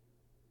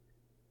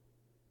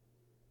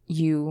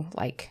you,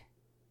 like,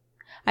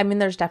 I mean,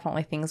 there's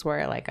definitely things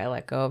where, like, I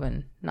let go of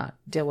and not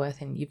deal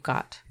with, and you've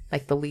got,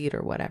 like, the lead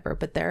or whatever.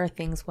 But there are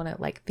things when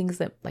it, like, things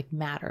that, like,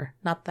 matter,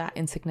 not that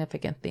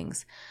insignificant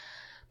things.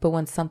 But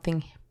when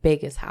something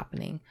big is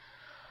happening,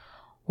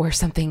 or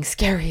something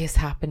scary is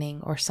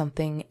happening, or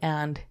something,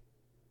 and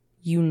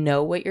you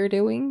know what you're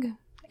doing,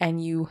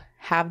 and you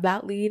have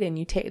that lead, and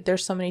you take,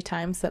 there's so many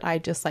times that I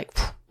just, like,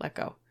 let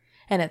go.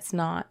 And it's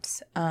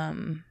not,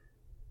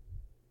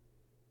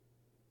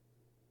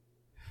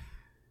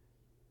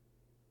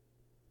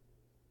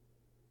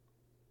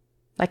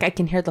 Like I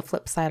can hear the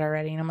flip side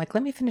already. And I'm like,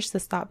 let me finish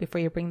this thought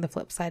before you bring the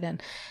flip side in.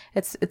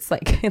 It's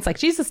like,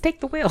 Jesus, take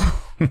the wheel.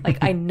 Like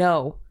I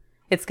know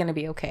it's going to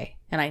be okay.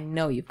 And I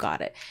know you've got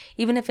it.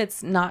 Even if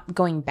it's not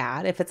going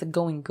bad, if it's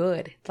going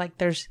good, like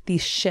there's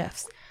these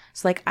shifts.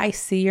 So like I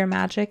see your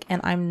magic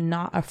and I'm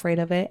not afraid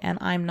of it. And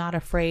I'm not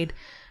afraid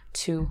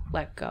to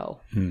let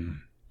go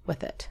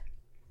with it.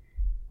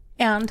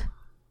 And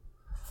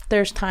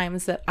there's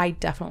times that I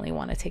definitely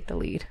want to take the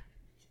lead.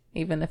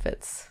 Even if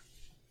it's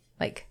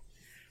like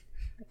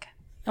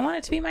I want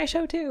it to be my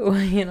show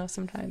too,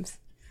 sometimes.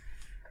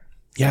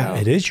 Yeah,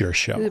 so, it is your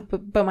show.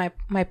 But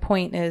my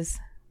point is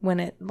when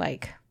it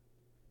like,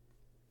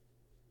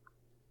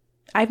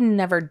 I've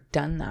never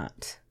done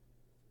that.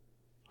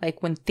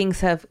 Like when things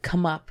have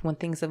come up, when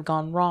things have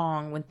gone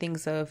wrong, when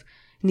things have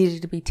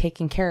needed to be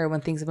taken care of,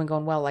 when things have been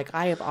going well, like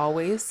I have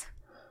always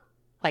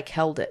like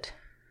held it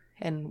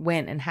and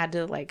went and had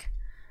to like,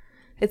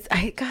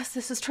 guess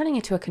this is turning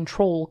into a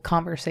control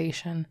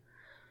conversation.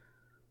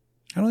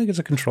 I don't think it's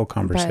a control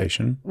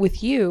conversation. But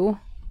with you,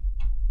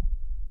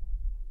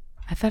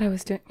 I thought I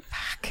was doing...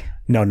 Fuck.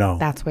 No.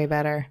 That's way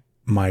better.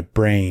 My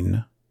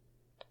brain...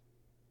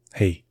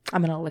 Hey.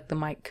 I'm going to lick the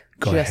mic.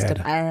 Go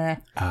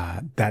ahead.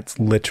 That's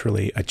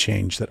literally a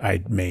change that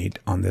I made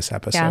on this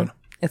episode. Yeah,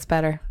 it's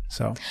better.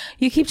 So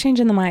you keep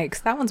changing the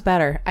mics. That one's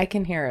better. I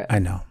can hear it. I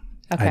know.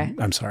 Okay.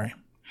 I'm sorry.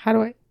 How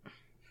do I...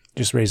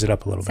 Just raise it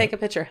up a little bit. Take a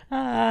picture.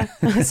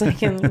 So I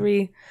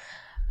can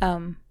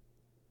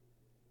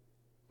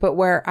But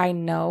where I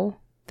know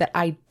that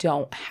I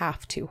don't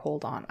have to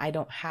hold on. I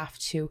don't have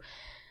to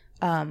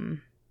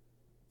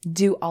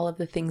do all of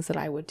the things that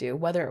I would do.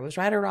 Whether it was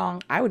right or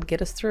wrong, I would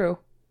get us through.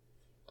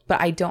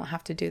 But I don't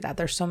have to do that.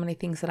 There's so many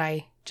things that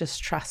I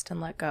just trust and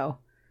let go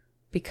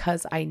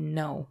because I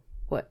know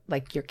what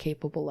like you're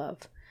capable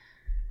of.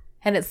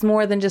 And it's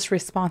more than just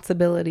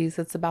responsibilities.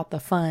 It's about the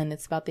fun.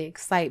 It's about the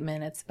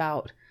excitement. It's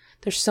about...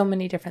 There's so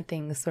many different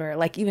things where,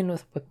 like, even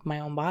with my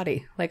own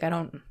body, like, I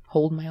don't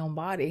hold my own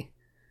body.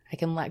 I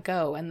can let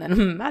go and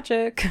then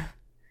magic.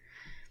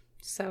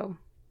 So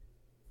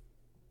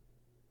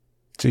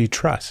you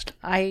trust?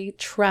 I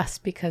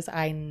trust because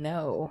I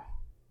know.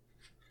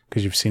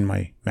 Because you've seen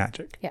my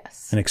magic.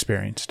 Yes. And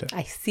experienced it.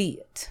 I see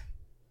it.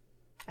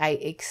 I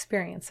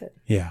experience it.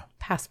 Yeah.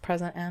 Past,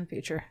 present, and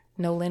future.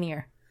 No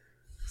linear.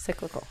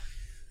 Cyclical.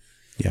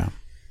 Yeah.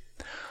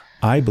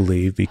 I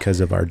believe because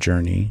of our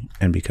journey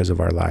and because of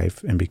our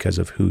life and because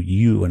of who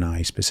you and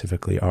I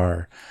specifically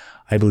are,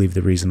 I believe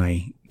the reason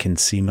I can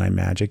see my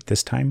magic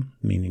this time,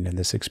 meaning in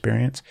this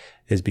experience,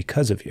 is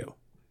because of you.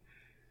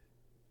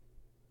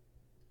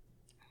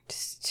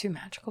 Just two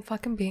magical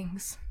fucking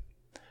beings.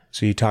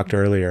 So you talked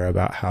earlier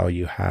about how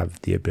you have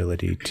the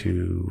ability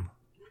to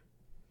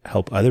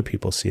help other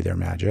people see their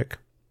magic.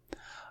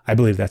 I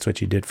believe that's what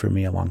you did for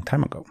me a long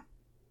time ago.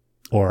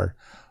 Or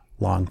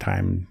long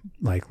time,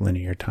 like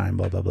linear time,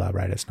 blah, blah, blah,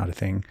 right? It's not a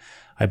thing.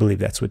 I believe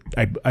that's what,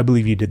 I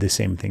believe you did the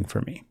same thing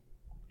for me.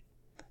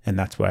 And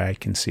that's why I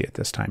can see it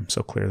this time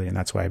so clearly. And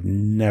that's why I've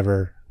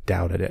never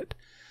doubted it,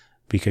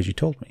 because you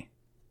told me.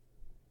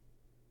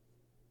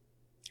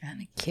 I'm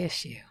going to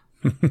kiss you.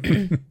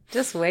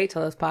 Just wait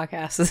till this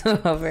podcast is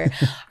over.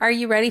 Are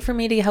you ready for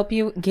me to help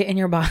you get in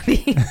your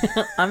body?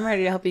 I'm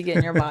ready to help you get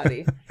in your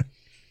body.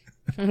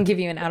 I'll give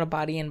you an out of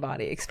body and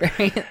body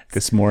experience.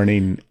 This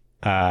morning,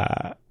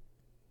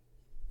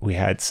 we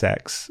had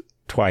sex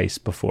twice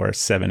before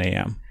 7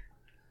 a.m.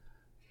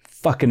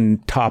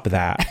 Fucking top of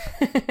that.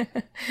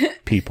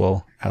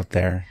 People out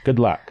there. Good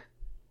luck.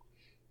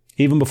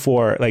 Even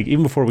before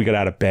we got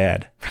out of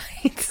bed.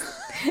 Right.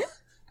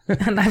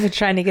 And I've been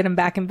trying to get him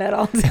back in bed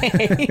all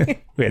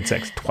day. We had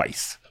sex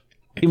twice.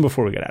 Even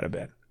before we got out of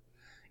bed.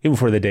 Even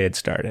before the day had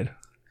started.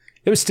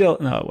 It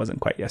wasn't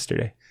quite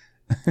yesterday.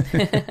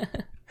 It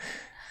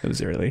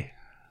was early.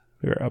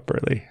 We were up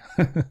early.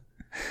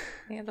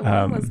 Yeah, the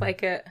one was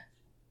like at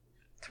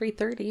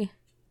 3:30.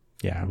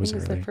 Yeah, it was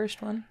early. It was the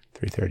first one.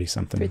 3:30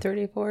 something.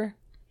 3:34.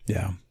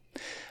 Yeah.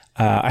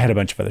 I had a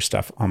bunch of other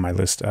stuff on my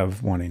list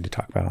of wanting to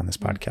talk about on this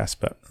podcast,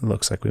 but it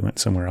looks like we went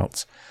somewhere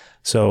else.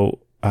 So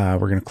we're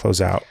going to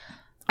close out.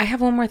 I have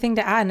one more thing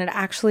to add, and it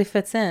actually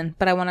fits in,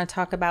 but I want to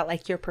talk about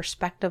like your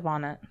perspective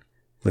on it.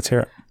 Let's hear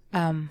it.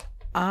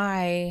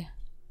 I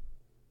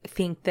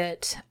think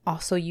that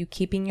also you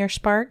keeping your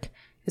spark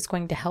is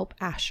going to help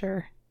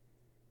Asher.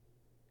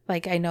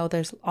 Like, I know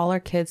there's all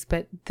our kids,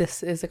 but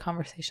this is a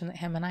conversation that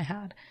him and I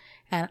had,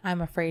 and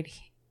I'm afraid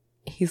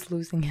he's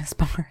losing his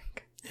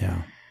spark.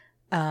 Yeah.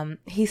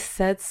 He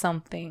said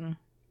something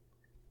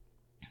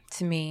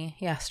to me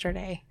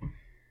yesterday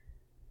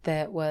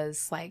that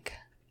was like,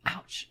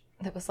 ouch,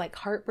 that was like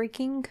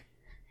heartbreaking.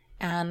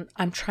 And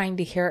I'm trying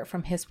to hear it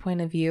from his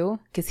point of view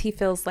because he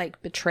feels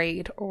like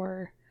betrayed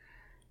or,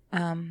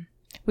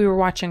 we were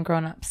watching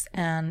Grown Ups,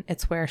 and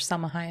it's where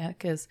Selma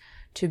Hayek is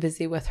too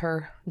busy with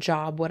her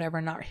job, whatever,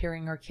 not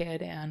hearing her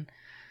kid. And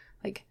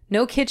like,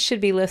 no kids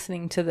should be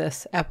listening to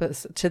this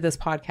episode, to this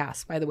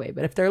podcast, by the way.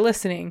 But if they're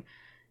listening,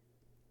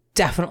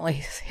 definitely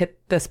hit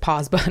this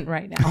pause button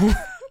right now.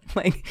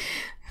 Like,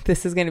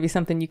 this is going to be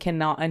something you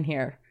cannot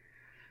unhear.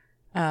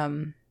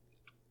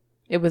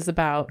 it was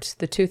about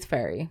the tooth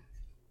fairy.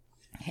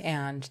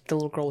 And the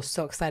little girl was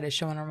so excited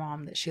showing her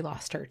mom that she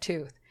lost her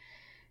tooth.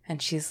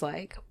 And she's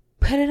like,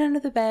 put it under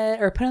the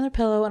bed or put it on the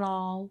pillow and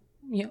I'll,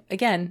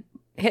 again,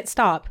 hit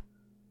stop.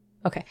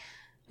 Okay.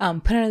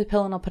 Put it under the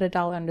pillow and I'll put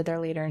 $1 under there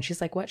later. And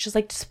she's like, what? She's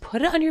like, just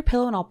put it on your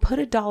pillow and I'll put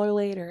 $1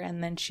 later.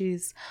 And then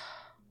she's,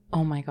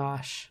 oh my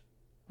gosh.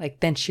 Like,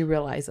 then she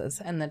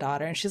realizes, and the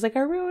daughter, and she's like,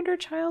 I ruined her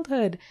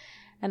childhood.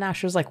 And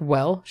Asher's like,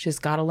 well, she's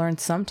got to learn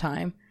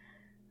sometime.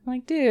 I'm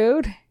like,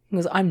 dude. He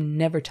goes, I'm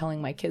never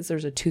telling my kids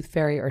there's a tooth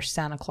fairy or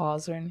Santa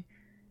Claus or anything.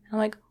 I'm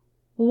like,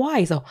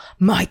 why? So,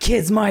 my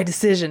kid's my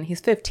decision.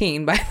 He's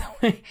 15, by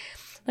the way.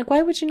 Like,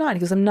 why would you not? He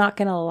goes, I'm not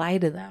going to lie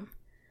to them.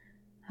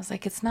 I was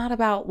like, it's not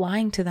about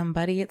lying to them,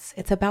 buddy.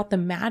 It's about the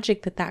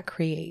magic that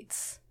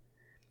creates.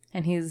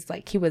 And he's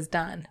like, he was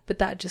done. But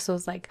that just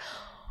was like,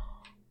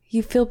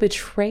 you feel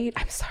betrayed.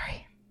 I'm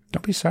sorry.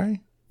 Don't be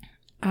sorry.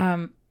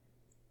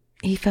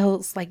 He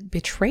feels like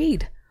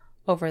betrayed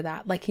over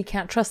that. Like he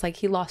can't trust, like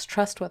he lost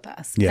trust with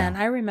us. Yeah. And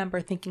I remember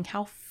thinking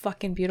how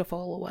fucking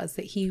beautiful it was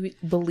that he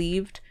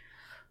believed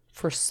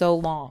for so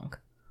long.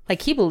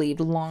 Like he believed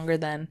longer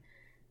than,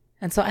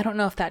 and so I don't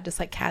know if that just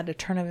like had to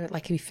turn of it,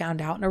 like he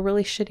found out in a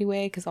really shitty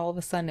way because all of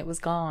a sudden it was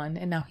gone.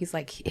 And now he's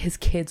like, his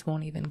kids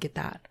won't even get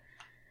that.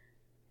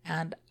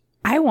 And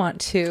I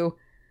want to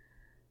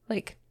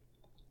like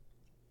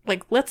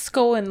let's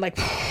go and like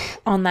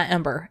on that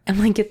ember and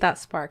like get that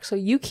spark. So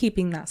you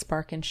keeping that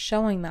spark and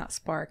showing that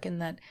spark and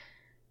that,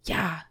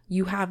 yeah,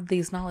 you have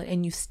these knowledge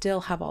and you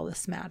still have all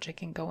this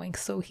magic and going.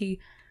 So he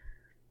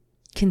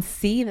can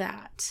see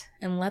that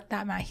and let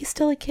that matter. He's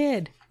still a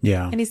kid.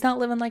 Yeah. And he's not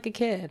living like a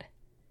kid.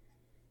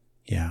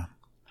 Yeah.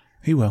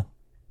 He will.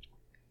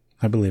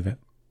 I believe it.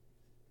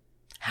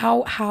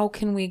 How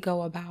can we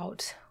go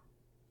about?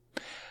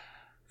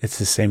 It's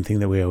the same thing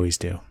that we always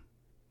do.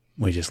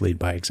 We just lead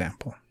by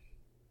example.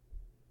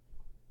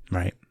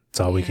 Right? It's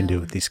all we can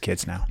do with these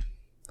kids now.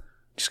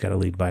 Just got to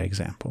lead by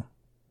example.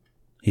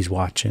 He's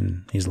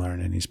watching, he's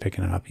learning, he's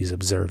picking it up, he's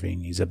observing,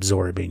 he's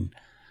absorbing.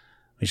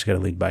 We just got to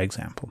lead by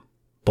example.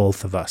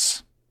 Both of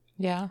us.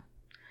 Yeah.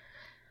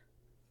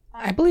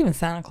 I believe in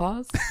Santa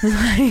Claus.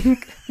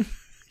 Like,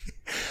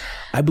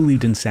 I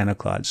believed in Santa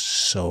Claus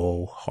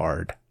so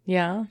hard.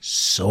 yeah.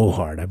 So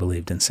hard I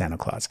believed in Santa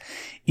Claus.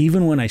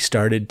 Even when I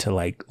started to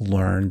like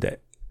learn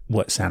that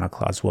what Santa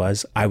Claus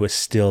was, I was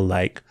still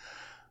like,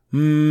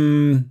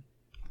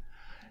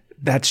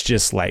 that's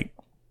just like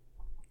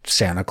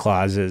Santa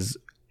Claus's,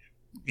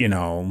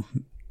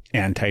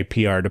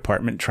 anti-PR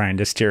department trying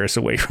to steer us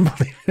away from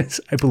believing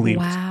this. I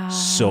believed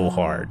so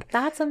hard.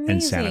 That's amazing.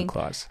 In Santa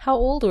Claus. How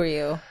old were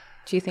you,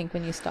 do you think,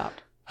 when you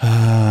stopped?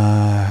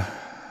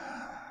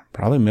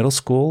 Probably middle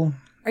school.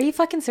 Are you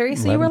fucking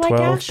serious? 11, So you were like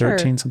 12, Asher.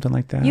 13, something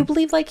like that. You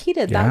believed like he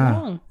did that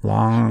long.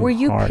 Long. Were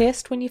you hard.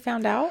 pissed when you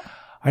found out?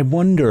 I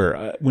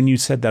wonder, when you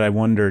said that, I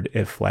wondered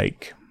if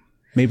like,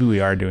 maybe we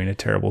are doing a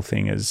terrible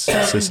thing as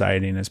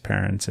society and as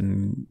parents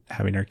and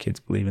having our kids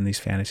believe in these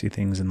fantasy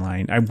things and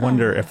lying. I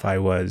wonder if I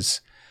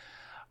was,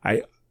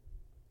 I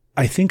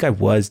think I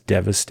was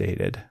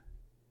devastated.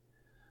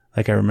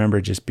 Like I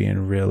remember just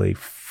being really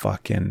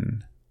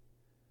fucking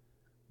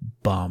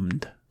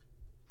bummed.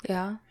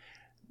 Yeah.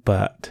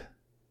 But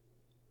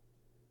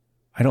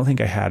I don't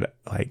think I had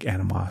like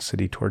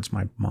animosity towards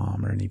my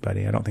mom or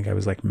anybody. I don't think I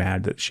was like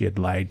mad that she had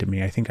lied to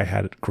me. I think I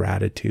had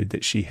gratitude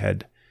that she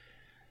had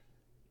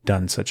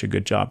done such a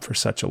good job for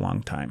such a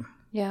long time.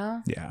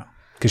 Yeah. Yeah.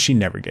 Because she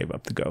never gave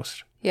up the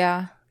ghost.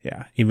 Yeah.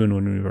 Yeah. Even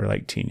when we were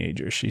like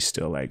teenagers, she's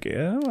still like,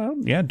 yeah, well,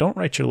 yeah, don't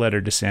write your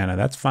letter to Santa.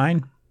 That's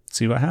fine.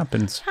 See what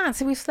happens. Yeah.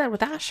 See, we've said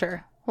with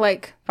Asher,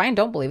 like, fine,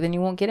 don't believe, then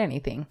you won't get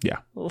anything. Yeah.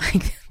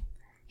 Like,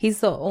 he's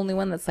the only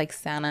one that's like,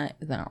 Santa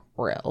isn't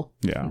real.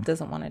 Yeah. He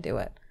doesn't want to do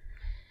it.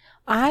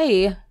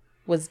 I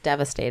was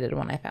devastated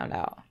when I found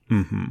out.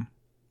 Mm-hmm.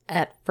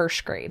 At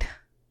first grade.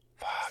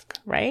 Fuck.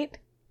 Right?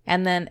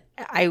 And then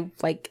I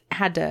like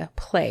had to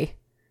play.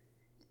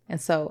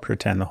 And so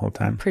Pretend the whole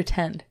time.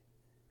 Pretend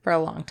for a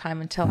long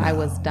time until I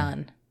was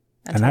done.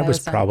 And I was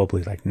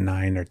probably like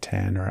 9 or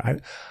 10 or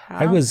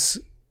I was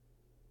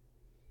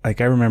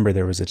like, I remember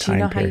there was a time period. Do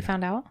you know period. how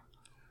you found out?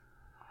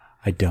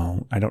 I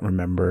don't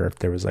remember if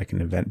there was like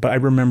an event, but I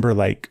remember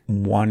like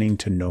wanting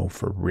to know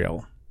for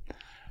real.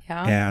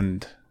 Yeah.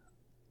 And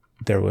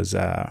there was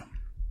a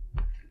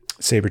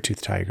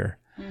saber-toothed tiger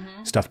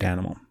stuffed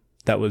animal.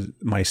 That was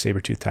my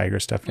saber-toothed tiger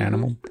stuffed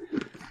animal.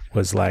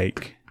 Was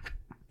like,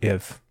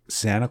 if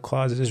Santa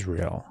Claus is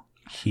real,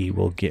 he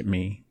will get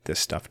me this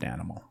stuffed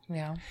animal.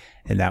 Yeah.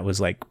 And that was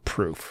like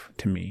proof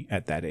to me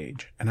at that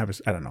age. And I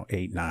was, I don't know,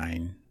 8,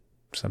 9,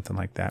 something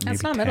like that.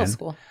 That's maybe not 10. middle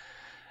school.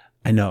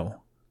 I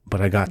know,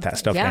 but I got that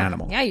stuffed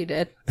animal. Yeah, you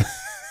did.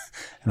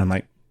 And I'm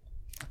like,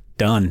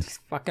 done. It's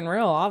fucking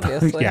real,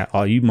 obviously. Yeah,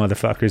 all you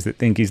motherfuckers that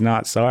think he's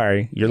not,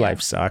 sorry. Your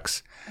life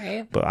sucks.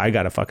 Right. But I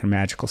got a fucking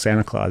magical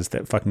Santa Claus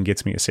that fucking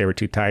gets me a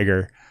saber-toothed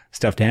tiger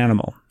stuffed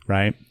animal,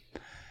 right?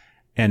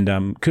 And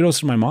kudos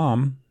to my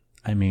mom.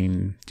 I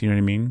mean, do you know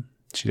what I mean?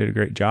 She did a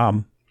great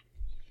job.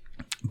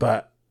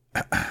 But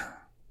yeah,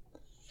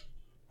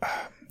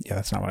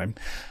 that's not what I'm...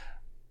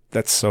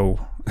 That's so...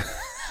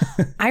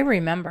 I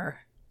remember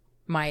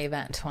my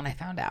event when I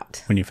found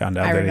out. When you found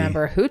out I that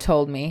remember who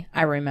told me.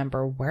 I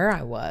remember where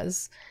I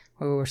was.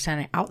 We were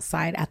standing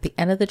outside at the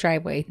end of the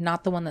driveway,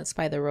 not the one that's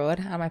by the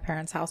road at my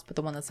parents' house, but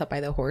the one that's up by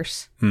the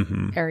horse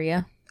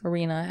arena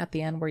at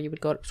the end where you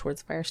would go up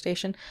towards the fire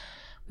station.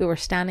 We were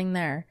standing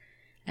there,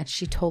 and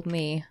she told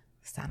me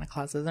Santa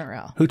Claus isn't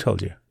real. Who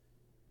told you?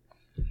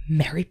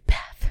 Mary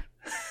Beth.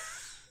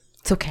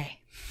 It's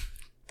okay.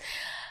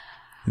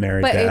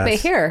 Mary Beth. But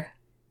here,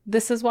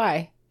 this is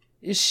why.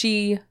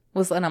 She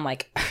was, and I'm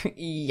like,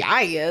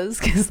 yeah, he is.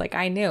 Because like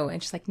I knew.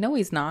 And she's like, no,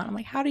 he's not. I'm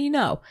like, how do you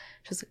know?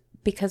 She's like,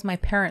 because my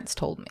parents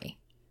told me.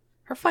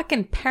 Her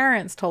fucking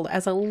parents told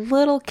as a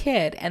little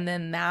kid. And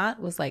then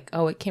that was like,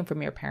 oh, it came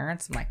from your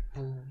parents. I'm like,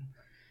 boom.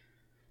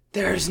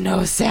 There's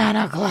no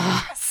Santa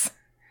Claus.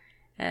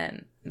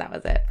 And that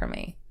was it for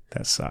me.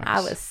 That sucks. I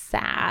was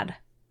sad.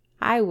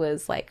 I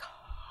was like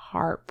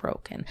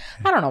heartbroken.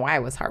 I don't know why I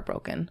was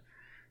heartbroken.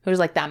 It was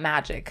like that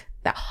magic.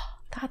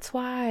 That's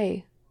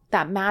why.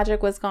 That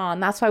magic was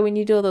gone. That's why when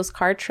you do those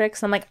card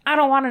tricks, I'm like, I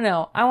don't want to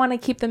know. I want to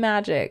keep the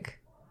magic.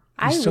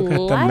 You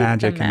still got the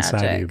magic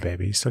inside of you,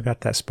 baby. You still got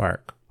that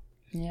spark.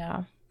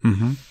 Yeah.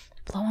 Mm-hmm.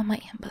 Blow on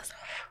my embers.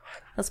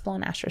 Let's blow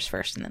on Asher's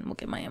first, and then we'll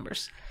get my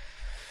embers.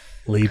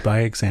 Lead by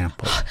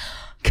example.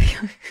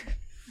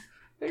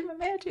 Where's my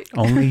magic?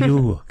 Only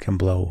you can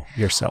blow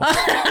yourself.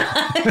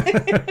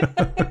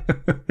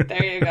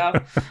 There you go.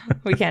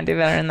 We can't do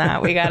better than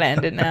that. We got to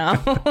end it now.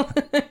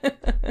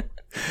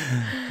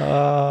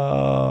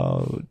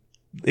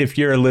 If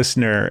you're a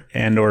listener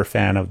and or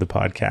fan of the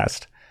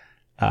podcast,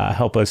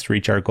 help us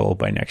reach our goal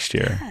by next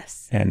year.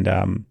 Yes. And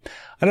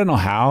I don't know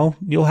how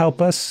you'll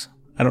help us.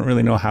 I don't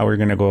really know how we're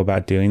going to go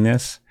about doing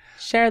this.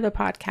 Share the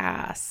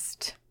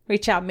podcast.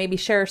 Reach out. Maybe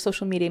share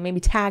social media. Maybe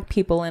tag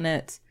people in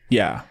it.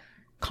 Yeah.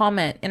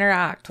 Comment.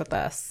 Interact with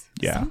us.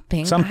 Yeah.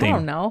 Something. I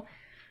don't know.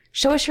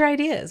 Show us your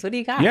ideas. What do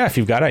you got? Yeah, if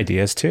you've got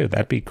ideas too,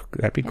 that'd be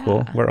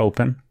cool. We're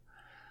open.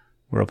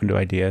 We're open to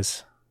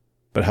ideas.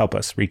 But help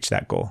us reach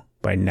that goal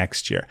by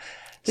next year.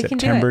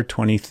 September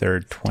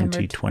 23rd,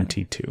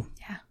 2022.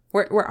 Yeah.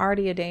 We're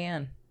already a day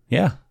in.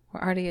 Yeah.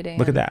 We're already a day in.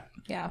 Look at that.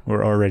 Yeah.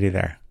 We're already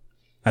there.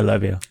 I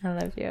love you. I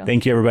love you.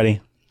 Thank you,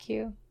 everybody. Thank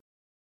you.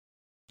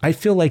 I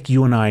feel like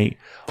you and I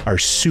are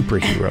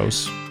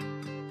superheroes.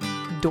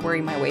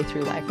 Dory my way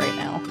through life right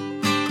now.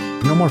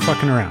 No more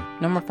fucking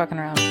around. No more fucking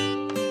around.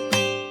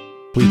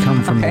 We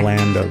come from the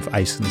land of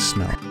ice and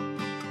snow.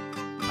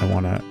 I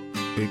want to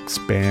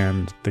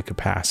expand the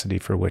capacity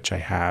for which I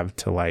have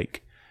to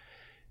like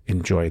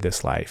enjoy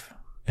this life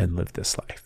and live this life.